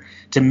last year.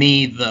 To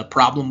me, the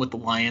problem with the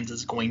Lions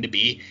is going to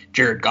be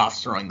Jared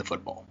Goff throwing the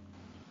football.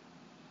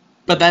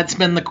 But that's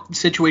been the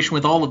situation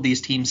with all of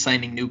these teams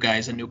signing new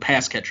guys and new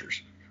pass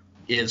catchers,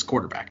 is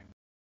quarterback.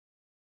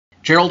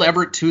 Gerald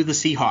Everett to the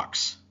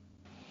Seahawks.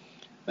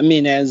 I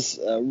mean, as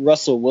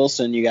Russell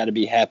Wilson, you got to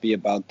be happy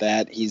about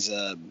that. He's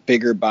a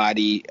bigger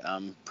body,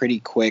 pretty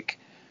quick.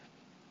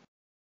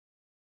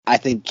 I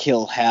think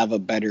he'll have a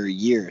better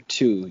year,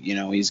 too.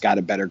 He's got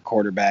a better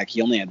quarterback.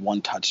 He only had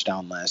 1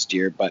 touchdown last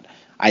year, but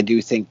I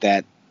do think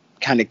that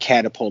kind of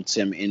catapults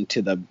him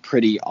into the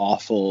pretty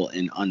awful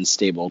and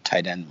unstable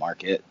tight end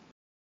market.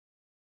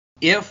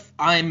 If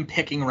I'm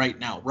picking right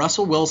now,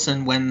 Russell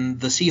Wilson, when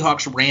the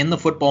Seahawks ran the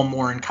football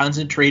more and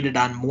concentrated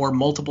on more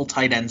multiple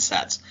tight end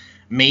sets,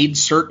 made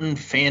certain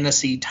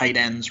fantasy tight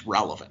ends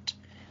relevant.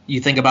 You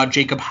think about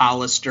Jacob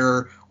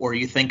Hollister, or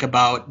you think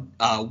about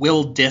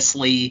Will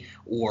Dissly,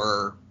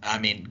 or,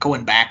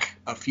 going back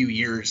a few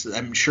years,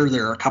 I'm sure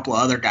there are a couple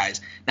of other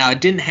guys. Now, it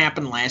didn't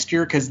happen last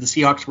year because the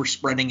Seahawks were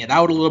spreading it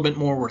out a little bit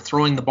more, were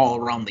throwing the ball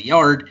around the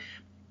yard.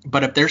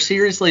 But if they're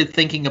seriously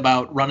thinking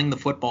about running the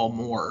football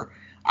more,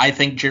 I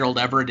think Gerald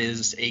Everett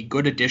is a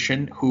good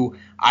addition who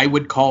I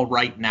would call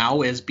right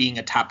now as being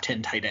a top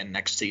 10 tight end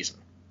next season.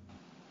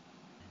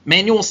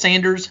 Manuel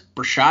Sanders,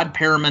 Brashad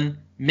Perriman,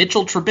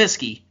 Mitchell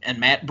Trubisky, and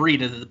Matt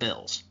Breida to the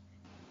Bills.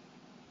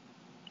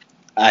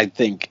 I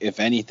think, if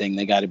anything,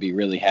 they got to be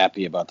really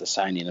happy about the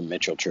signing of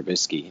Mitchell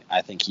Trubisky.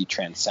 I think he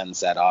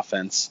transcends that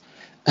offense.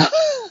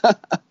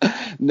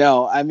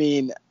 No,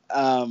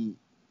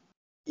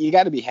 you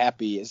got to be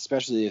happy,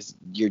 especially if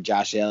you're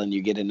Josh Allen,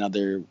 you get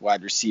another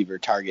wide receiver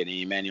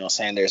targeting Emmanuel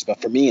Sanders.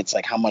 But for me, it's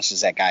like, how much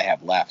does that guy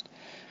have left?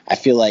 I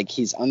feel like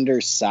he's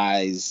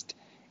undersized,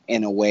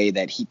 in a way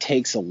that he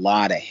takes a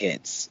lot of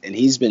hits, and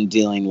he's been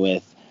dealing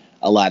with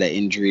a lot of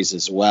injuries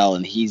as well,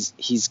 and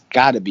he's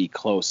got to be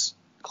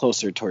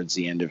closer towards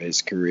the end of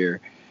his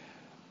career.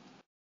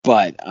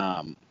 But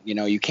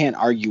you can't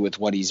argue with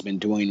what he's been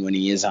doing when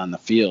he is on the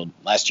field.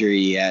 Last year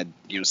he had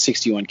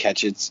 61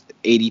 catches,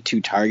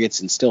 82 targets,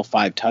 and still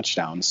 5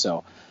 touchdowns.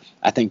 So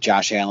I think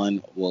Josh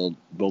Allen will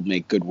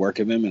make good work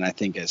of him, and I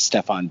think as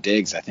Stephon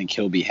Diggs, I think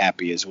he'll be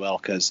happy as well,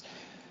 because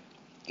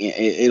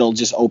it'll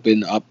just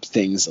open up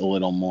things a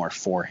little more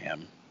for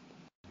him.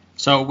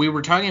 So we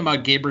were talking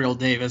about Gabriel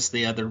Davis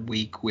the other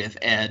week with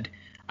Ed.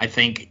 I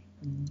think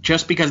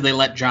just because they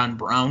let John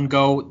Brown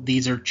go,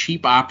 these are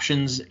cheap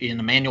options in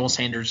Emmanuel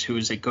Sanders, who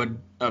is a good,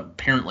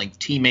 apparently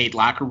teammate,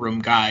 locker room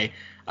guy,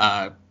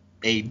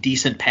 a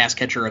decent pass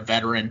catcher, a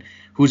veteran,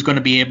 who's going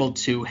to be able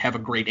to have a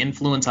great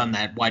influence on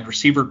that wide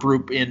receiver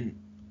group in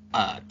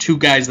 2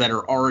 guys that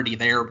are already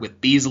there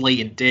with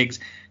Beasley and Diggs.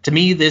 To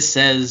me, this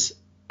says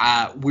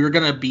we're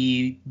going to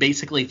be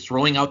basically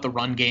throwing out the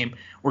run game.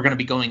 We're going to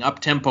be going up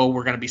tempo.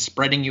 We're going to be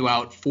spreading you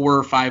out 4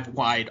 or 5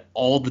 wide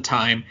all the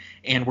time,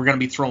 and we're going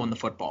to be throwing the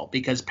football,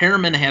 because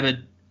Perriman had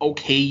an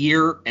okay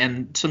year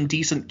and some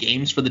decent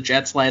games for the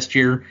Jets last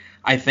year.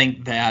 I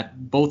think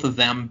that both of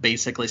them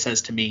basically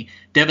says to me,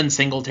 Devin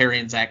Singletary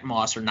and Zach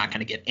Moss are not going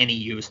to get any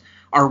use.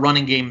 Our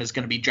running game is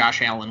going to be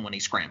Josh Allen when he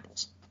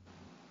scrambles.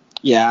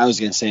 Yeah, I was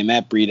going to say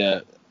Matt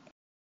Breida.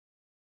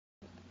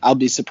 I'll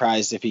be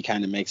surprised if he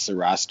kind of makes the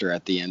roster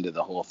at the end of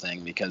the whole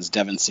thing, because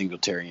Devin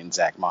Singletary and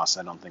Zach Moss,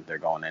 I don't think they're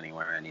going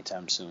anywhere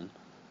anytime soon.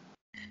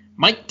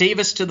 Mike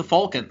Davis to the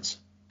Falcons.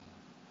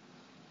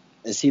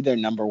 Is he their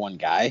number 1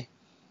 guy?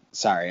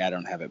 Sorry, I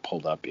don't have it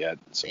pulled up yet.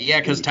 So yeah,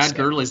 because Todd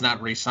Gurley's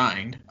not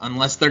re-signed,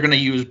 unless they're going to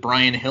use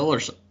Brian Hill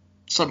or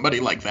somebody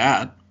like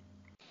that.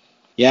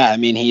 Yeah, I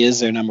mean, he is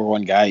their number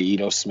 1 guy.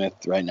 Ito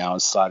Smith right now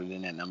is slotted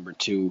in at number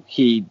 2.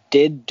 He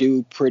did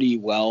do pretty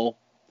well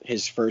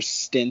his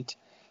first stint,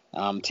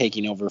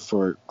 taking over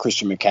for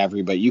Christian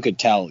McCaffrey, but you could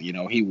tell,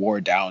 he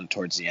wore down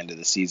towards the end of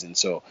the season.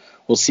 So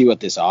we'll see what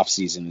this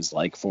offseason is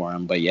like for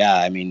him. But yeah,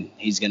 I mean,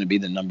 he's going to be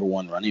the number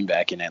 1 running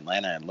back in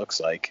Atlanta, it looks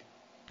like.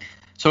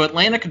 So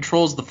Atlanta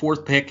controls the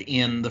 4th pick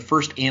in the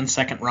 1st and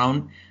 2nd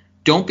round.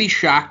 Don't be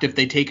shocked if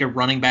they take a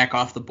running back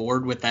off the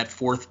board with that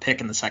 4th pick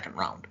in the 2nd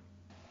round.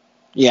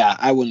 Yeah,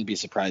 I wouldn't be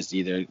surprised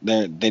either.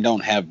 They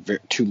don't have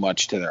too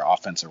much to their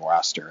offensive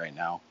roster right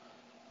now.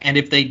 And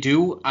if they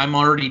do, I'm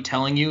already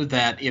telling you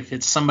that if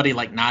it's somebody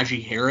like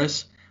Najee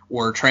Harris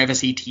or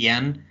Travis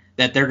Etienne,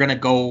 that they're going to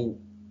go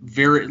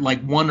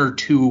 1 or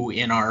 2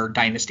 in our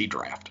dynasty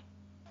draft.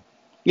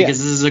 Because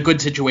this is a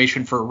good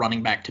situation for a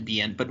running back to be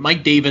in. But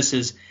Mike Davis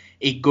is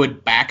a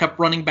good backup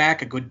running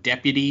back, a good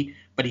deputy,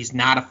 but he's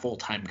not a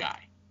full-time guy.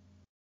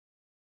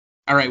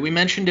 All right, we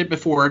mentioned it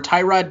before.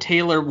 Tyrod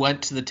Taylor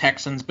went to the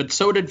Texans, but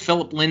so did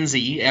Philip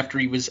Lindsay after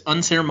he was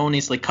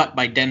unceremoniously cut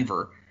by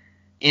Denver.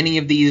 Any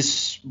of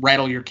these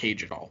rattle your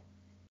cage at all?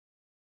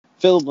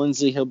 Philip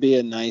Lindsay, he'll be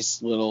a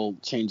nice little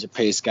change of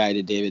pace guy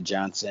to David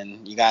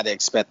Johnson. You got to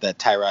expect that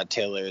Tyrod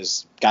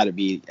Taylor's got to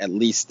be at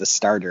least the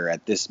starter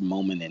at this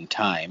moment in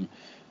time,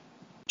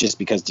 just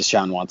because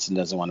Deshaun Watson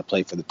doesn't want to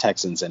play for the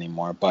Texans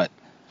anymore. But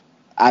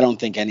I don't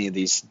think any of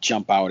these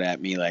jump out at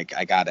me like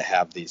I got to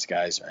have these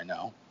guys right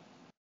now.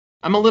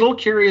 I'm a little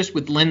curious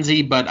with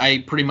Lindsay, but I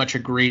pretty much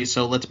agree.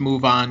 So let's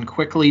move on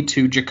quickly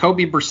to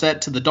Jacoby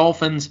Brissett to the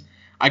Dolphins.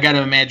 I got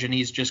to imagine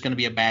he's just going to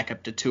be a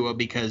backup to Tua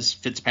because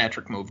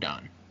Fitzpatrick moved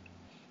on.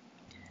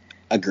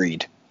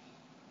 Agreed.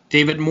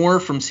 David Moore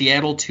from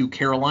Seattle to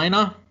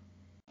Carolina.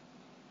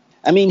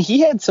 I mean,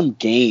 he had some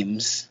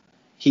games.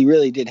 He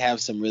really did have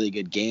some really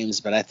good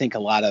games, but I think a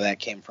lot of that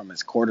came from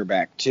his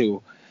quarterback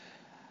too.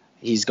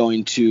 He's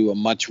going to a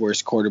much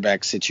worse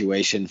quarterback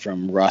situation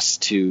from Russ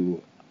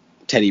to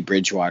Teddy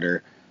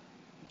Bridgewater.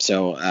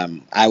 So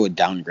I would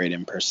downgrade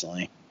him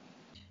personally.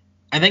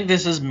 I think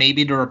this is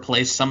maybe to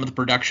replace some of the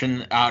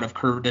production out of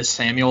Curtis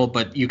Samuel,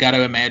 but you got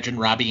to imagine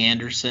Robbie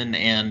Anderson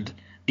and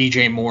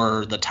DJ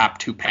Moore are the top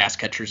 2 pass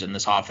catchers in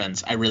this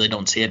offense. I really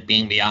don't see it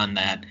being beyond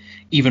that,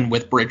 even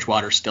with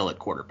Bridgewater still at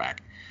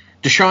quarterback.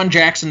 Deshaun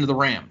Jackson to the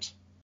Rams.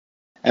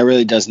 That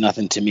really does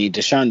nothing to me.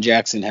 Deshaun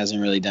Jackson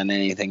hasn't really done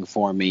anything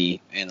for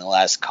me in the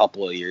last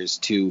couple of years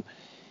too.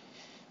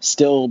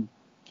 Still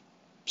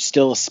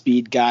a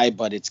speed guy,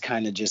 but it's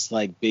kind of just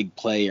like big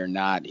play or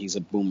not. He's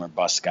a boom or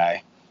bust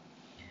guy.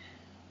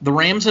 The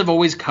Rams have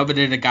always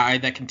coveted a guy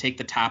that can take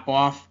the top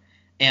off,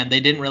 and they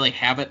didn't really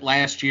have it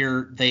last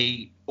year.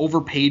 They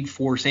overpaid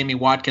for Sammy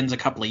Watkins a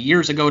couple of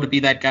years ago to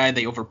be that guy.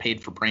 They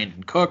overpaid for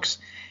Brandon Cooks,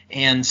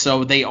 and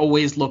so they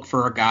always look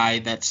for a guy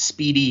that's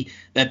speedy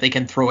that they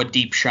can throw a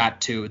deep shot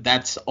to.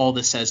 That's all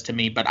this says to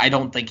me, but I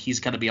don't think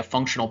he's going to be a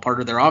functional part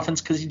of their offense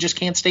because he just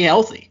can't stay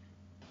healthy.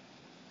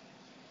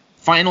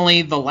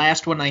 Finally, the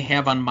last one I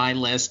have on my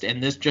list,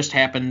 and this just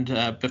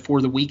happened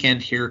before the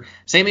weekend here,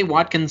 Sammy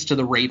Watkins to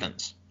the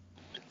Ravens.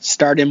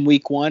 Start him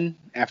week 1.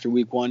 After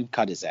week 1,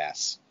 cut his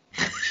ass.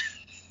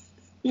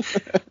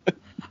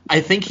 I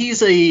think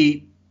he's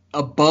a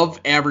above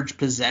average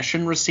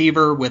possession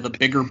receiver with a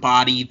bigger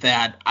body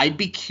that I'd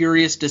be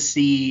curious to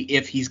see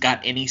if he's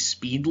got any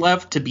speed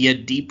left to be a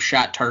deep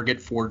shot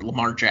target for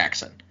Lamar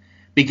Jackson.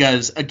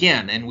 Because,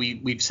 again, and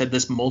we've said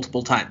this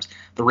multiple times,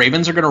 the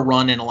Ravens are going to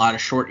run in a lot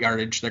of short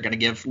yardage. They're going to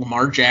give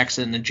Lamar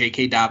Jackson and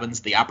J.K.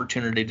 Dobbins the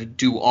opportunity to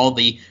do all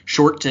the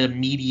short to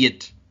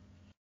immediate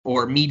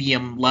or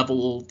medium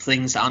level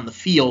things on the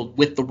field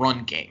with the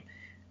run game.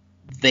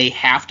 They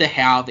have to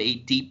have a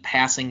deep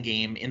passing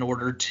game in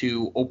order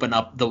to open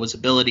up those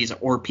abilities,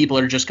 or people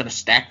are just going to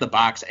stack the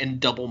box and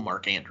double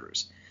Mark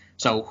Andrews.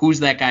 So who's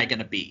that guy going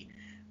to be?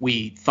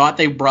 We thought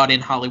they brought in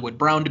Hollywood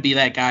Brown to be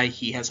that guy.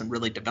 He hasn't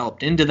really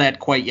developed into that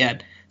quite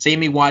yet.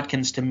 Sammy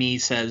Watkins, to me,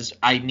 says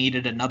I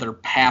needed another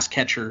pass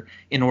catcher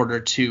in order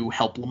to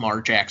help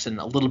Lamar Jackson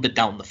a little bit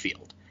down the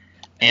field.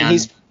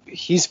 And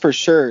he's for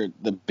sure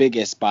the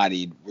biggest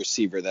bodied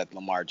receiver that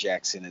Lamar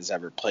Jackson has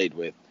ever played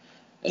with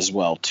as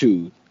well,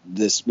 too,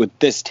 this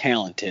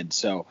talented.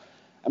 So,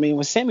 I mean,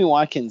 with Sammy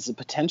Watkins, the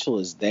potential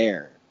is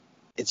there.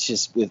 It's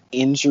just with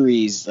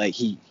injuries, like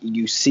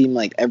you seem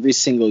like every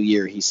single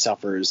year he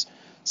suffers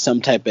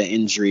some type of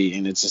injury,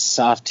 and it's a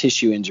soft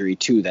tissue injury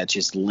too that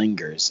just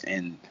lingers,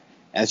 and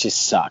that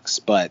just sucks.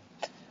 But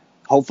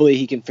hopefully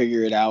he can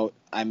figure it out.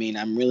 I mean,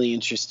 I'm really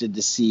interested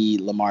to see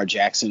Lamar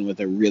Jackson with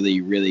a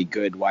really, really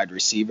good wide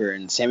receiver,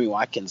 and Sammy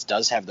Watkins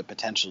does have the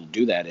potential to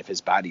do that if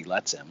his body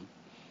lets him.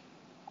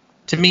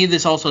 To me,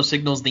 this also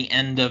signals the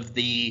end of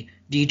the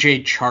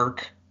DJ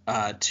Chark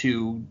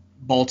to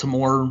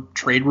Baltimore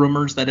trade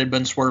rumors that had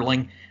been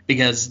swirling,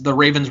 because the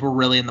Ravens were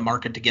really in the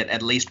market to get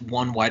at least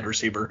one wide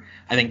receiver.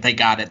 I think they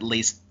got at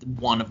least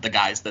one of the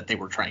guys that they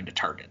were trying to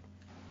target.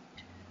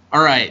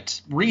 All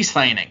right,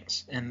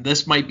 re-signings, and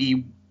this might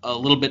be a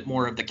little bit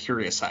more of the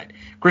curious side.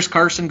 Chris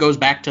Carson goes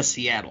back to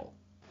Seattle.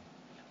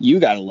 You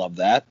got to love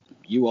that.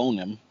 You own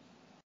him.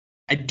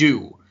 I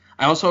do.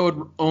 I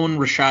also own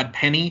Rashad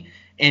Penny,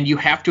 and you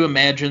have to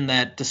imagine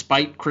that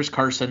despite Chris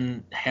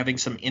Carson having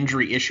some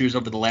injury issues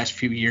over the last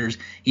few years,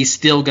 he's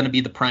still going to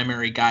be the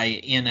primary guy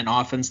in an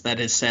offense that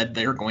has said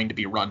they're going to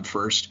be run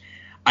first.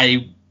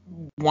 I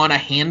want to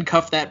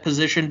handcuff that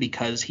position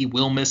because he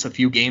will miss a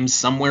few games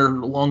somewhere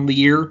along the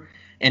year,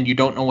 and you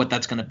don't know what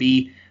that's going to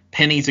be.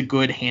 Penny's a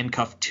good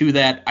handcuff to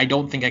that. I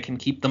don't think I can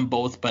keep them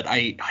both, but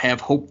I have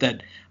hope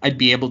that I'd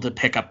be able to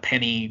pick up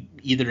Penny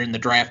either in the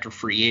draft or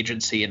free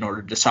agency in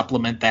order to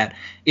supplement that.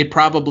 It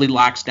probably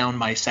locks down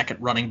my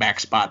second running back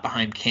spot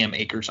behind Cam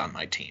Akers on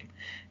my team.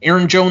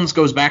 Aaron Jones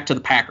goes back to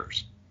the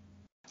Packers.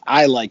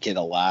 I like it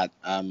a lot,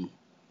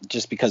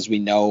 just because we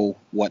know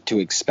what to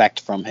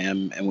expect from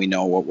him and we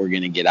know what we're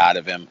going to get out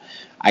of him.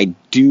 I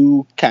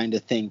do kind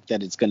of think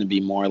that it's going to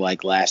be more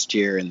like last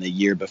year and the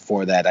year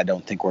before that. I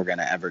don't think we're going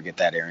to ever get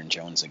that Aaron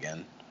Jones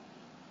again.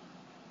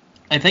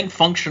 I think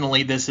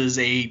functionally this is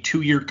a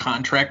 2-year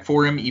contract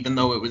for him, even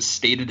though it was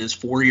stated as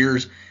 4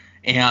 years.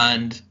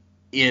 And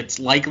it's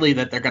likely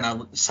that they're going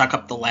to suck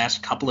up the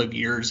last couple of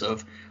years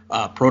of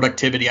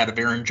productivity out of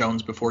Aaron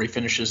Jones before he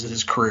finishes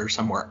his career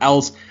somewhere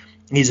else.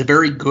 He's a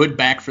very good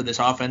back for this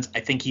offense.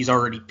 I think he's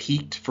already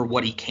peaked for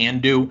what he can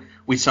do.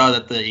 We saw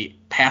that the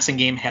passing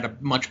game had a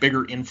much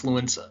bigger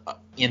influence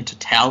in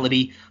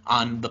totality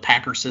on the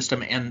Packers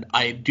system, and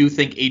I do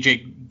think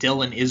A.J.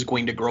 Dillon is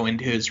going to grow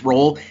into his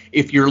role.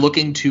 If you're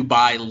looking to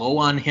buy low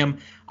on him,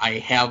 I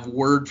have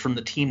word from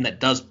the team that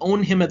does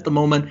own him at the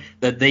moment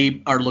that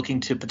they are looking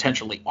to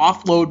potentially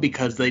offload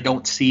because they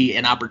don't see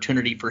an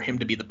opportunity for him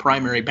to be the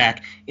primary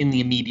back in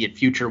the immediate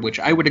future, which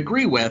I would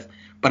agree with,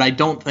 but I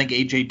don't think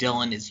A.J.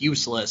 Dillon is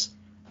useless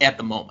at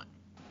the moment.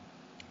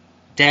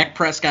 Dak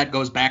Prescott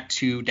goes back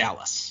to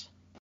Dallas.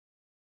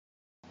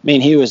 I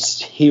mean, he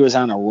was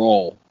on a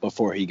roll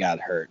before he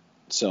got hurt,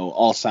 so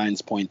all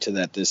signs point to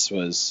that this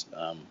was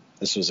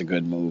a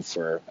good move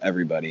for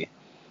everybody.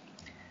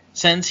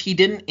 Since he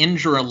didn't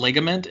injure a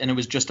ligament and it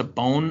was just a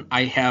bone,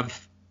 I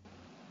have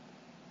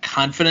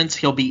confidence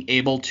he'll be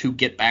able to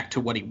get back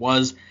to what he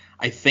was.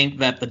 I think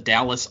that the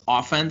Dallas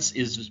offense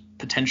is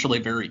potentially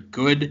very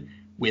good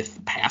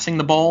with passing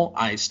the ball.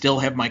 I still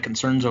have my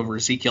concerns over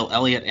Ezekiel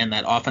Elliott and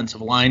that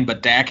offensive line,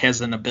 but Dak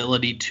has an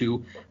ability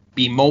to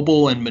be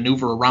mobile and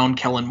maneuver around.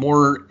 Kellen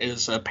Moore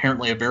is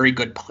apparently a very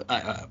good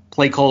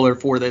play caller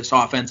for this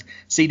offense.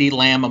 CeeDee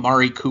Lamb,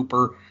 Amari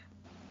Cooper,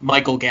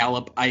 Michael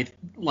Gallup. I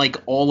like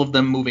all of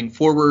them moving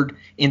forward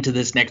into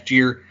this next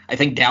year. I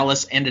think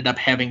Dallas ended up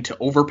having to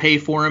overpay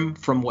for him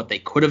from what they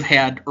could have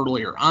had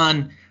earlier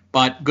on,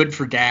 but good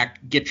for Dak.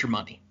 Get your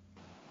money.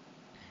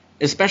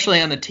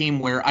 Especially on a team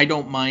where I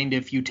don't mind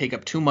if you take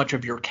up too much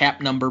of your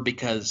cap number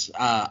because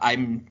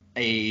I'm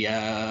a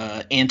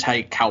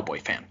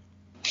anti-Cowboy fan.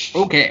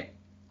 Okay.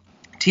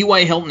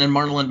 T.Y. Hilton and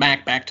Marlon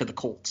Mack back to the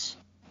Colts.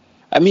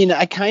 I mean,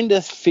 I kind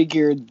of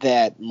figured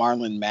that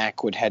Marlon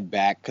Mack would head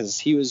back because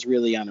he was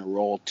really on a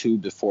roll, too,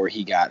 before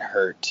he got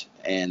hurt,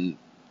 and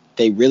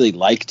they really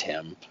liked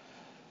him.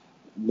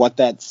 What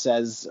that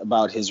says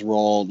about his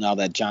role now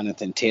that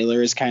Jonathan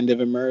Taylor has kind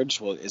of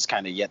emerged is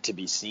kind of yet to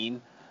be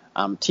seen.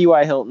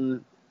 T.Y.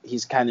 Hilton,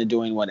 he's kind of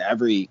doing what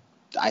every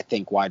I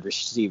think wide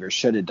receivers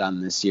should have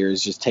done this year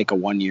is just take a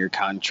 1-year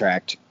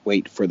contract,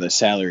 wait for the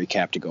salary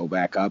cap to go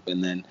back up,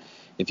 and then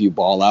if you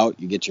ball out,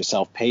 you get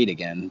yourself paid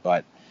again.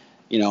 But,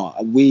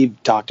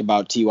 we've talked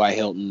about T.Y.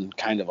 Hilton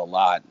kind of a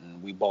lot,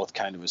 and we both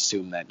kind of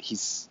assume that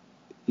he's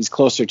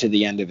closer to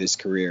the end of his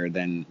career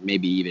than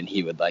maybe even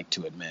he would like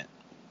to admit.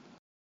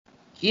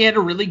 He had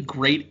a really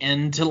great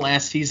end to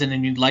last season,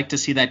 and you'd like to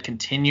see that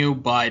continue,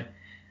 but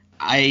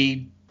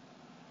I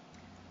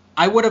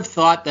would have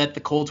thought that the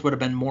Colts would have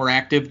been more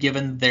active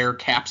given their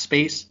cap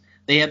space.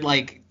 They had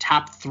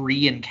top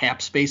 3 in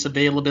cap space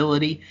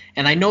availability,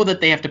 and I know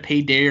that they have to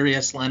pay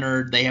Darius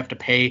Leonard. They have to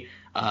pay,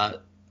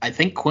 I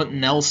think, Quentin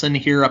Nelson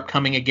here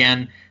upcoming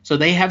again. So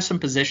they have some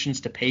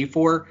positions to pay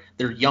for.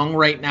 They're young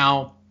right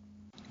now.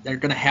 They're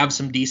going to have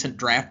some decent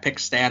draft pick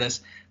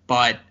status,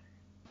 but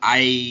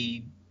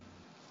I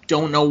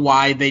don't know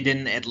why they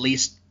didn't at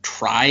least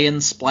try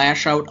and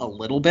splash out a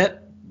little bit.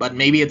 But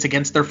maybe it's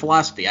against their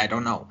philosophy. I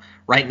don't know.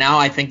 Right now,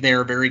 I think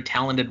they're a very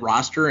talented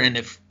roster, and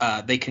if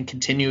they can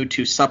continue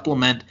to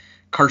supplement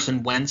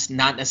Carson Wentz,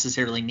 not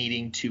necessarily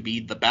needing to be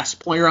the best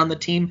player on the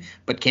team,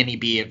 but can he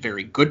be a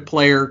very good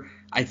player,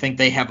 I think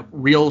they have a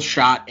real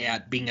shot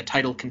at being a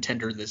title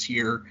contender this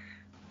year.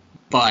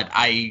 But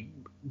I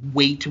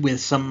wait with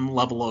some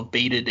level of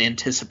bated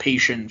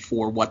anticipation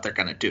for what they're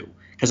going to do,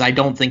 because I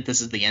don't think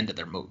this is the end of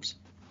their moves.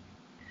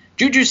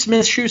 Juju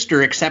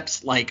Smith-Schuster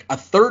accepts a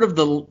third of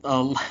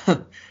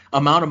the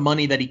amount of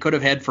money that he could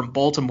have had from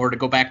Baltimore to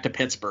go back to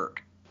Pittsburgh.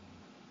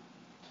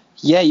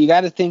 Yeah, you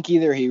got to think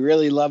either he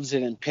really loves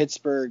it in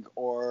Pittsburgh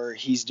or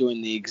he's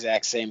doing the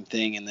exact same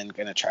thing and then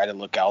going to try to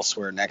look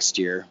elsewhere next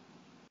year.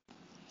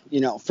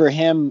 For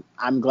him,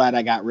 I'm glad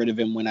I got rid of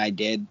him when I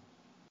did,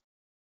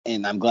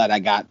 and I'm glad I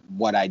got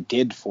what I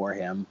did for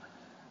him.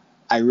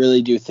 I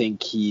really do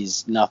think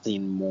he's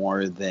nothing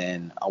more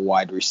than a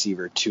wide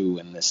receiver 2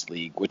 in this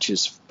league, which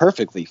is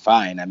perfectly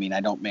fine. I mean, I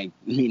don't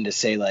mean to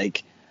say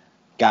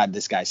God,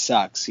 this guy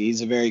sucks.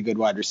 He's a very good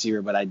wide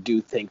receiver, but I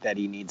do think that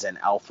he needs an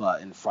alpha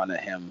in front of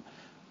him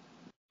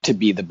to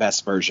be the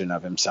best version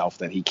of himself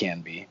that he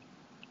can be.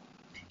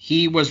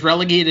 He was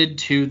relegated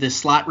to the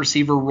slot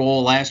receiver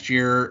role last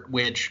year,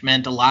 which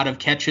meant a lot of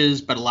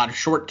catches, but a lot of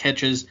short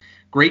catches.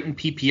 Great in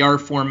PPR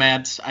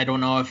formats. I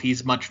don't know if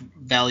he's much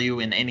value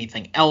in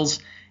anything else.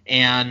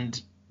 And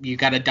you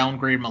got to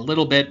downgrade him a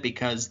little bit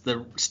because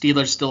the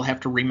Steelers still have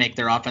to remake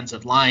their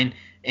offensive line.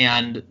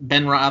 And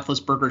Ben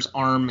Roethlisberger's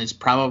arm is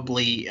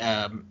probably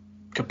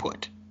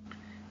kaput.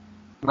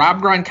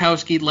 Rob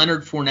Gronkowski,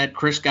 Leonard Fournette,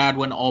 Chris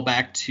Godwin, all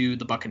back to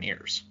the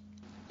Buccaneers.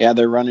 Yeah,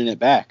 they're running it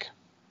back.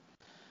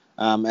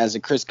 As a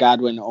Chris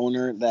Godwin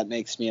owner, that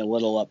makes me a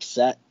little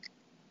upset.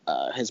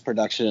 His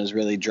production has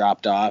really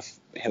dropped off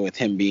with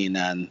him being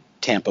on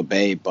Tampa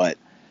Bay, but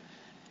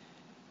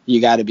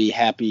you got to be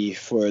happy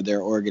for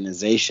their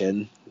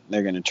organization.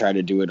 They're going to try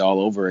to do it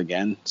all over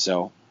again.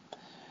 So,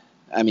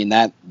 I mean,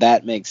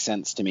 that makes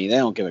sense to me. They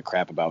don't give a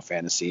crap about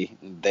fantasy.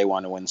 They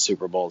want to win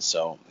Super Bowls,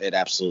 so it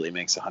absolutely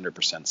makes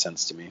 100%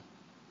 sense to me.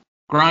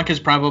 Gronk is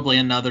probably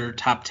another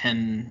top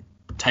 10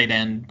 tight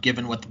end,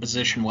 given what the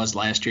position was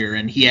last year,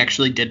 and he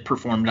actually did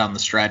perform down the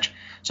stretch.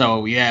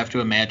 So you have to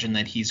imagine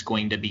that he's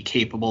going to be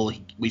capable.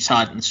 We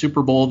saw it in the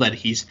Super Bowl that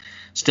he's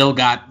still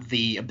got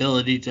the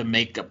ability to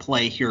make a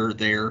play here or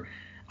there.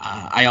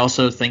 I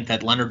also think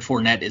that Leonard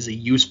Fournette is a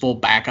useful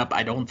backup.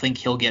 I don't think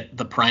he'll get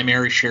the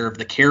primary share of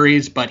the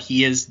carries, but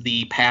he is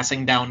the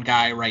passing down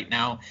guy right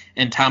now,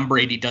 and Tom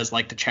Brady does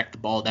like to check the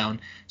ball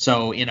down.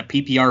 So in a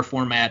PPR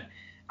format,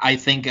 I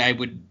think I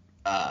would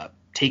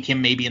take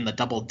him maybe in the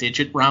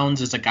double-digit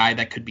rounds as a guy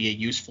that could be a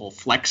useful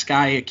flex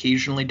guy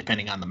occasionally,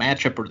 depending on the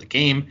matchup or the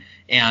game,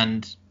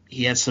 and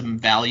he has some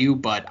value,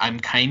 but I'm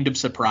kind of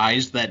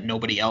surprised that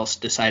nobody else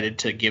decided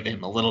to give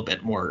him a little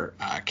bit more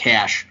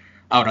cash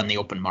out on the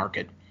open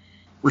market.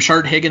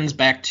 Rashard Higgins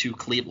back to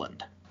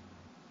Cleveland.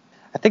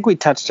 I think we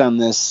touched on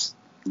this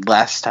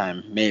last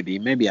time,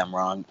 maybe I'm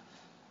wrong.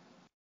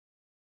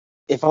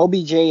 If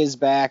OBJ is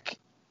back,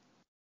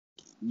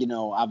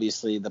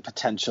 obviously the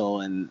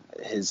potential and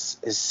his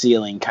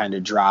ceiling kind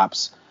of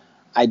drops.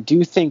 I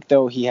do think,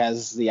 though, he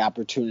has the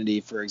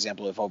opportunity, for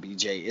example, if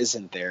OBJ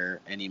isn't there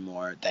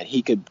anymore, that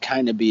he could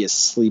kind of be a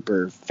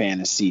sleeper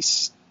fantasy,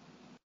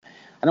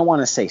 I don't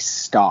want to say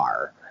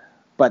star,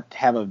 but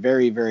have a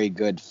very, very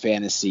good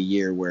fantasy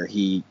year where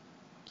he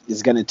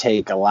is going to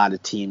take a lot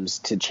of teams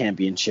to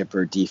championship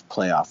or deep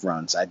playoff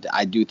runs.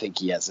 I do think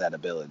he has that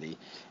ability.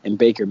 And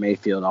Baker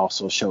Mayfield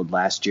also showed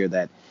last year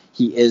that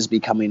he is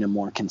becoming a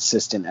more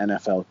consistent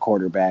NFL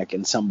quarterback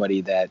and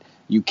somebody that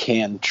you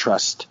can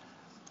trust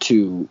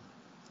to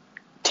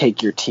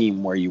take your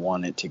team where you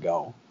want it to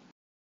go.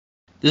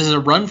 This is a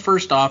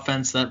run-first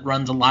offense that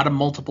runs a lot of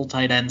multiple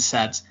tight end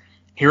sets.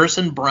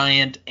 Harrison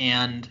Bryant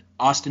and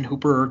Austin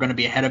Hooper are going to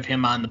be ahead of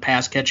him on the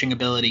pass-catching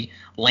ability.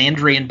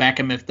 Landry and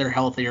Beckham, if they're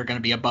healthy, are going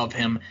to be above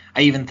him.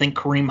 I even think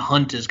Kareem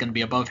Hunt is going to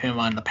be above him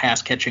on the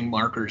pass-catching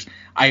markers.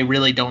 I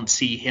really don't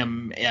see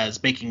him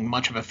as making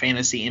much of a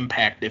fantasy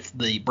impact if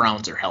the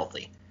Browns are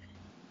healthy.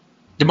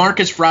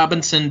 Demarcus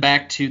Robinson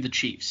back to the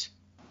Chiefs.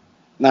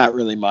 Not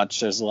really much.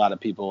 There's a lot of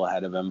people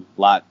ahead of him.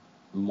 A lot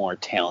more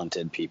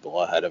talented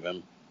people ahead of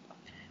him.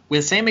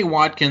 With Sammy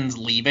Watkins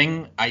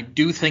leaving, I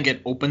do think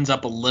it opens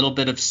up a little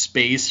bit of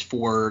space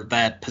for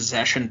that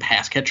possession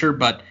pass catcher,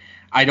 but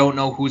I don't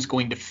know who's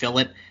going to fill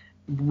it.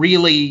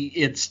 Really,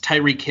 it's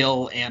Tyreek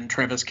Hill and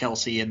Travis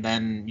Kelce, and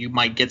then you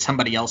might get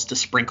somebody else to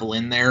sprinkle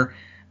in there.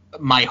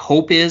 My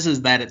hope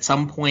is that at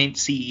some point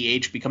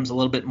CEH becomes a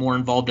little bit more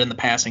involved in the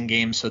passing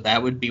game, so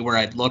that would be where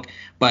I'd look.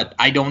 But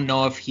I don't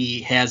know if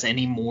he has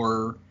any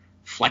more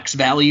flex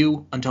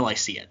value until I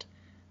see it.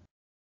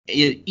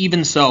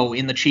 Even so,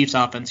 in the Chiefs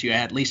offense, you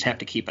at least have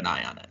to keep an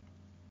eye on it.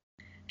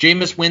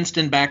 Jameis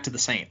Winston back to the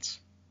Saints.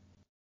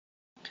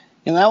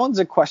 And that one's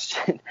a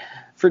question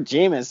for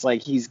Jameis.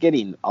 Like, he's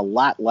getting a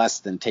lot less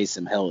than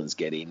Taysom Hill is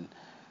getting,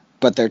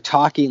 but they're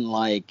talking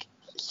like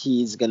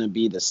he's going to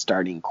be the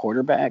starting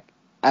quarterback.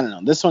 I don't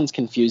know. This one's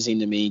confusing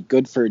to me.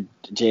 Good for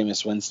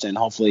Jameis Winston.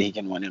 Hopefully he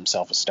can win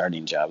himself a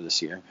starting job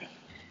this year.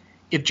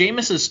 If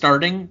Jameis is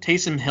starting,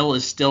 Taysom Hill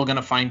is still going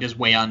to find his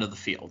way onto the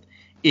field.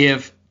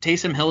 If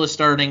Taysom Hill is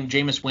starting,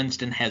 Jameis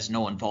Winston has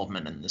no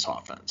involvement in this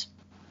offense.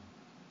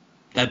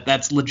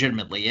 That's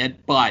legitimately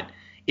it. But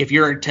if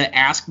you're to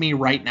ask me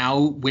right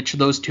now which of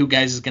those two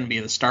guys is going to be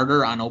the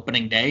starter on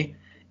opening day,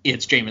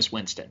 it's Jameis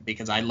Winston,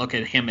 because I look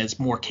at him as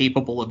more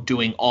capable of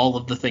doing all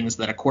of the things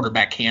that a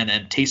quarterback can,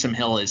 and Taysom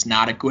Hill is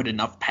not a good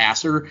enough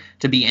passer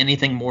to be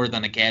anything more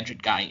than a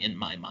gadget guy in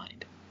my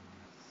mind.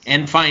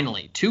 And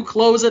finally, to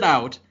close it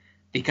out,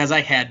 because I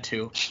had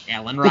to,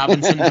 Allen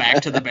Robinson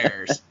back to the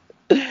Bears.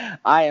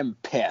 I am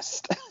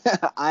pissed.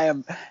 I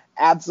am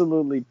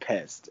absolutely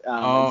pissed.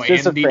 It's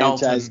just Andy a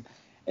franchise. Dalton.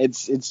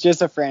 It's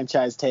just a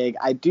franchise tag.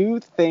 I do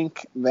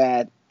think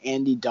that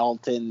Andy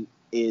Dalton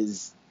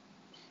is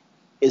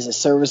a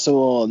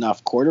serviceable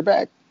enough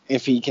quarterback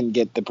if he can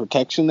get the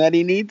protection that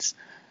he needs.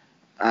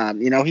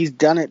 He's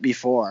done it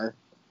before,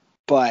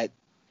 but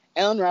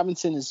Allen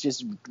Robinson is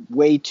just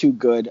way too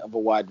good of a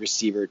wide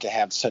receiver to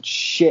have such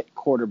shit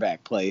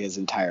quarterback play his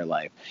entire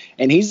life.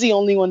 And he's the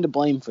only one to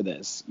blame for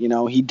this.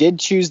 He did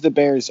choose the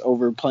Bears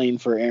over playing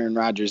for Aaron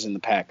Rodgers and the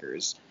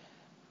Packers.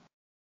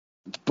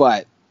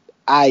 But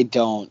I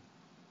don't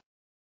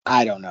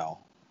know.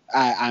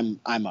 I'm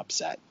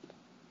upset.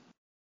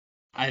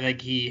 I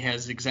think he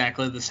has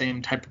exactly the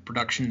same type of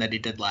production that he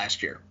did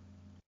last year.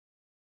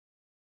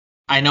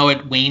 I know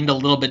it waned a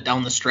little bit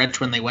down the stretch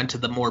when they went to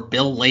the more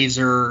Bill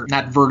Lazor,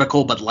 not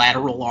vertical, but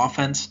lateral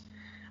offense.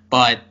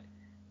 But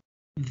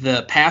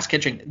the pass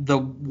catching, the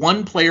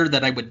one player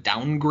that I would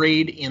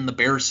downgrade in the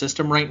Bears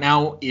system right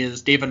now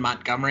is David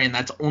Montgomery, and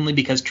that's only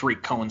because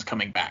Tariq Cohen's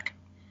coming back.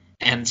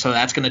 And so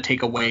that's going to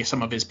take away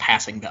some of his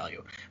passing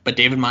value. But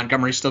David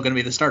Montgomery is still going to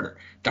be the starter.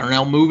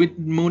 Darnell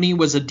Mooney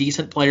was a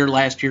decent player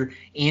last year,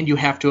 and you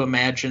have to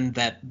imagine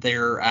that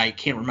I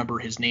can't remember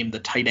his name, the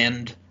tight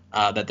end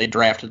that they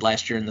drafted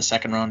last year in the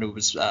second round, who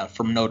was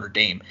from Notre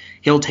Dame.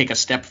 He'll take a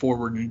step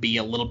forward and be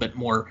a little bit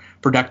more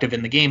productive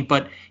in the game.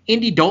 But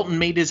Andy Dalton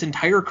made his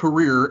entire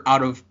career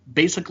out of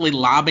basically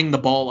lobbing the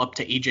ball up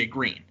to A.J.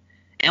 Green.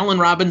 Allen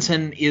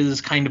Robinson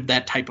is kind of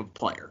that type of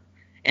player,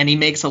 and he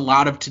makes a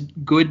lot of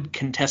good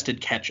contested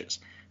catches.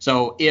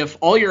 So if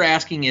all you're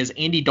asking is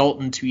Andy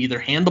Dalton to either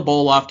hand the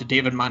ball off to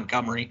David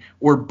Montgomery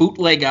or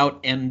bootleg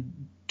out and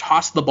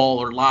toss the ball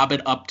or lob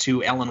it up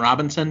to Allen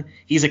Robinson,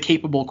 he's a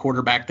capable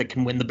quarterback that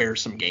can win the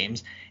Bears some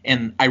games.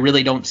 And I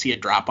really don't see a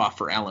drop-off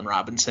for Allen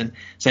Robinson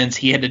since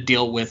he had to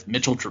deal with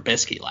Mitchell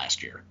Trubisky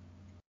last year.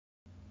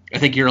 I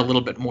think you're a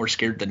little bit more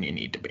scared than you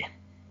need to be.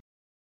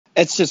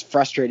 It's just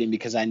frustrating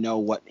because I know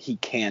what he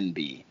can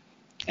be,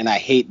 and I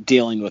hate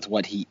dealing with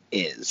what he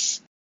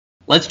is.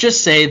 Let's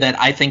just say that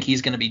I think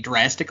he's going to be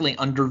drastically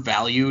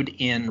undervalued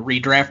in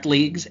redraft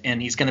leagues, and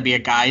he's going to be a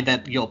guy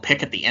that you'll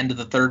pick at the end of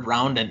the third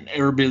round, and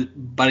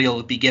everybody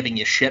will be giving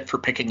you shit for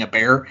picking a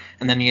Bear,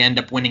 and then you end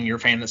up winning your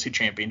fantasy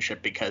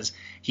championship because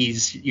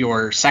he's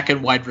your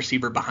second wide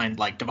receiver behind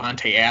like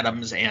Devontae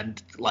Adams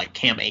and like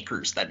Cam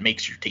Akers that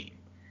makes your team.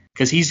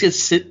 Because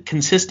he's a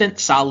consistent,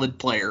 solid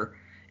player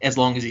as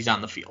long as he's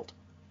on the field.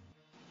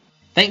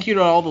 Thank you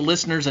to all the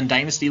listeners and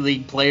Dynasty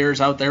League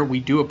players out there. We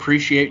do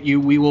appreciate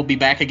you. We will be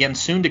back again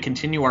soon to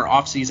continue our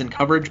off-season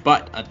coverage,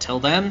 but until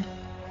then,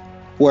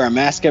 wear a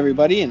mask,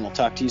 everybody, and we'll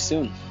talk to you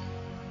soon.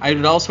 I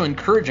would also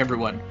encourage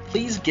everyone,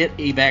 please get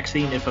a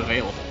vaccine if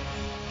available.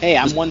 Hey,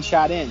 I'm one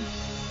shot in.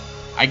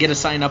 I get a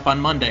sign up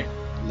on Monday.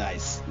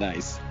 Nice.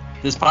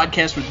 This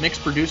podcast was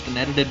mixed, produced, and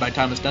edited by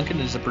Thomas Duncan.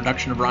 It is a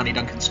production of Ronnie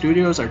Duncan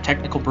Studios. Our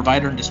technical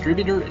provider and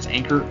distributor is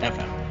Anchor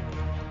FM.